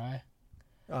supposed to cry.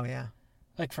 Oh yeah.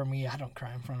 Like for me, I don't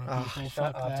cry in front of people.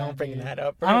 Fuck that. Don't bring that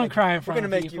up. I don't cry in front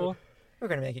of people. We're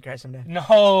gonna make you cry someday.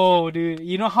 No, dude.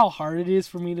 You know how hard it is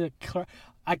for me to cry?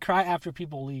 I cry after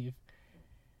people leave.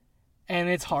 And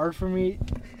it's hard for me.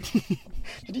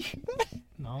 Did you hear that?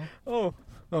 No. Oh.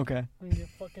 Okay. I'm gonna get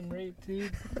fucking raped, dude.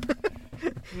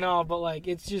 No, but like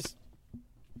it's just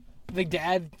the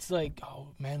dad's like, oh,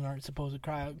 men aren't supposed to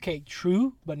cry. Okay,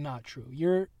 true, but not true.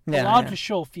 You're allowed to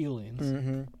show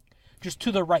feelings, just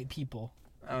to the right people.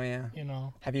 Oh yeah. You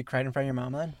know. Have you cried in front of your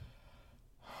mom then?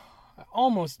 I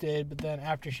almost did, but then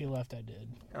after she left, I did.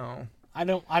 Oh. I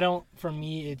don't. For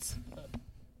me, it's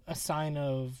a sign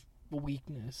of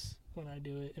weakness when I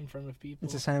do it in front of people.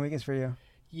 It's a sign of weakness for you.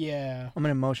 Yeah. I'm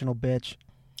an emotional bitch.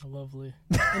 Lovely.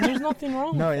 And there's nothing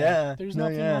wrong with that. Yeah. There's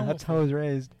nothing wrong That's how I was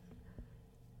raised.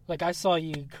 Like, I saw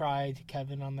you cry to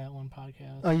Kevin on that one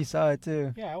podcast. Oh, you saw it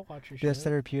too? Yeah, I watched your shit. That's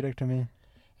therapeutic to me.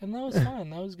 And that was fun.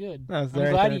 That was good. I'm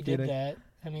glad you did that.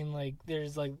 I mean, like,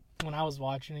 there's, like, when I was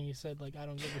watching and you said, like, I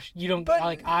don't give a shit. You don't,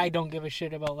 like, I don't give a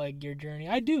shit about, like, your journey.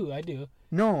 I do.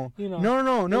 No. You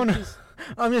know. No.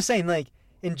 I'm just saying, like,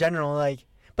 in general, like,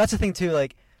 but that's the thing too,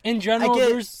 like. In general,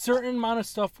 there's certain amount of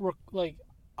stuff where, like,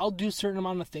 I'll do certain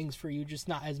amount of things for you, just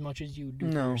not as much as you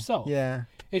do for yourself. Yeah.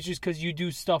 It's just because you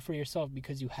do stuff for yourself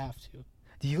because you have to.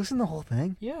 Do you listen to the whole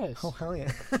thing? Yes. Oh, hell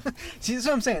yeah. See, that's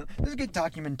what I'm saying. This is good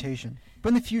documentation. But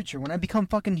in the future, when I become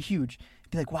fucking huge,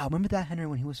 be like, wow, remember that Henry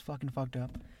when he was fucking fucked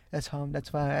up? That's how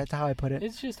I put it.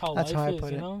 It's just how life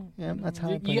is, you know? Yeah, that's how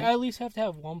I put it. You at least have to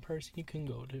have one person you can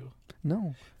go to.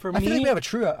 No. For I me, feel like we have a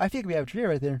trio.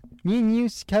 right there. Me and you,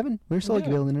 Kevin, we're slowly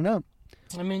building it up.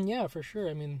 I mean, yeah, for sure.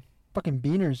 I mean... Fucking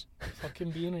beaners.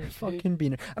 Fucking beaners. Fucking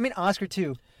beaner. I mean, Oscar,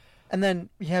 too. And then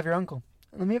you have your uncle.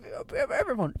 Let me have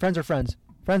everyone. Friends are friends.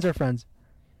 Friends are friends.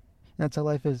 That's how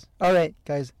life is. All right,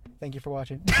 guys. Thank you for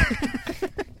watching.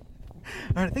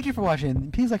 All right, thank you for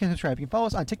watching. Please like and subscribe. You can follow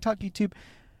us on TikTok, YouTube,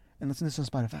 and listen to us on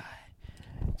Spotify.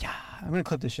 Yeah, I'm gonna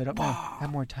clip this shit up. I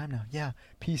have more time now. Yeah,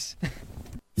 peace.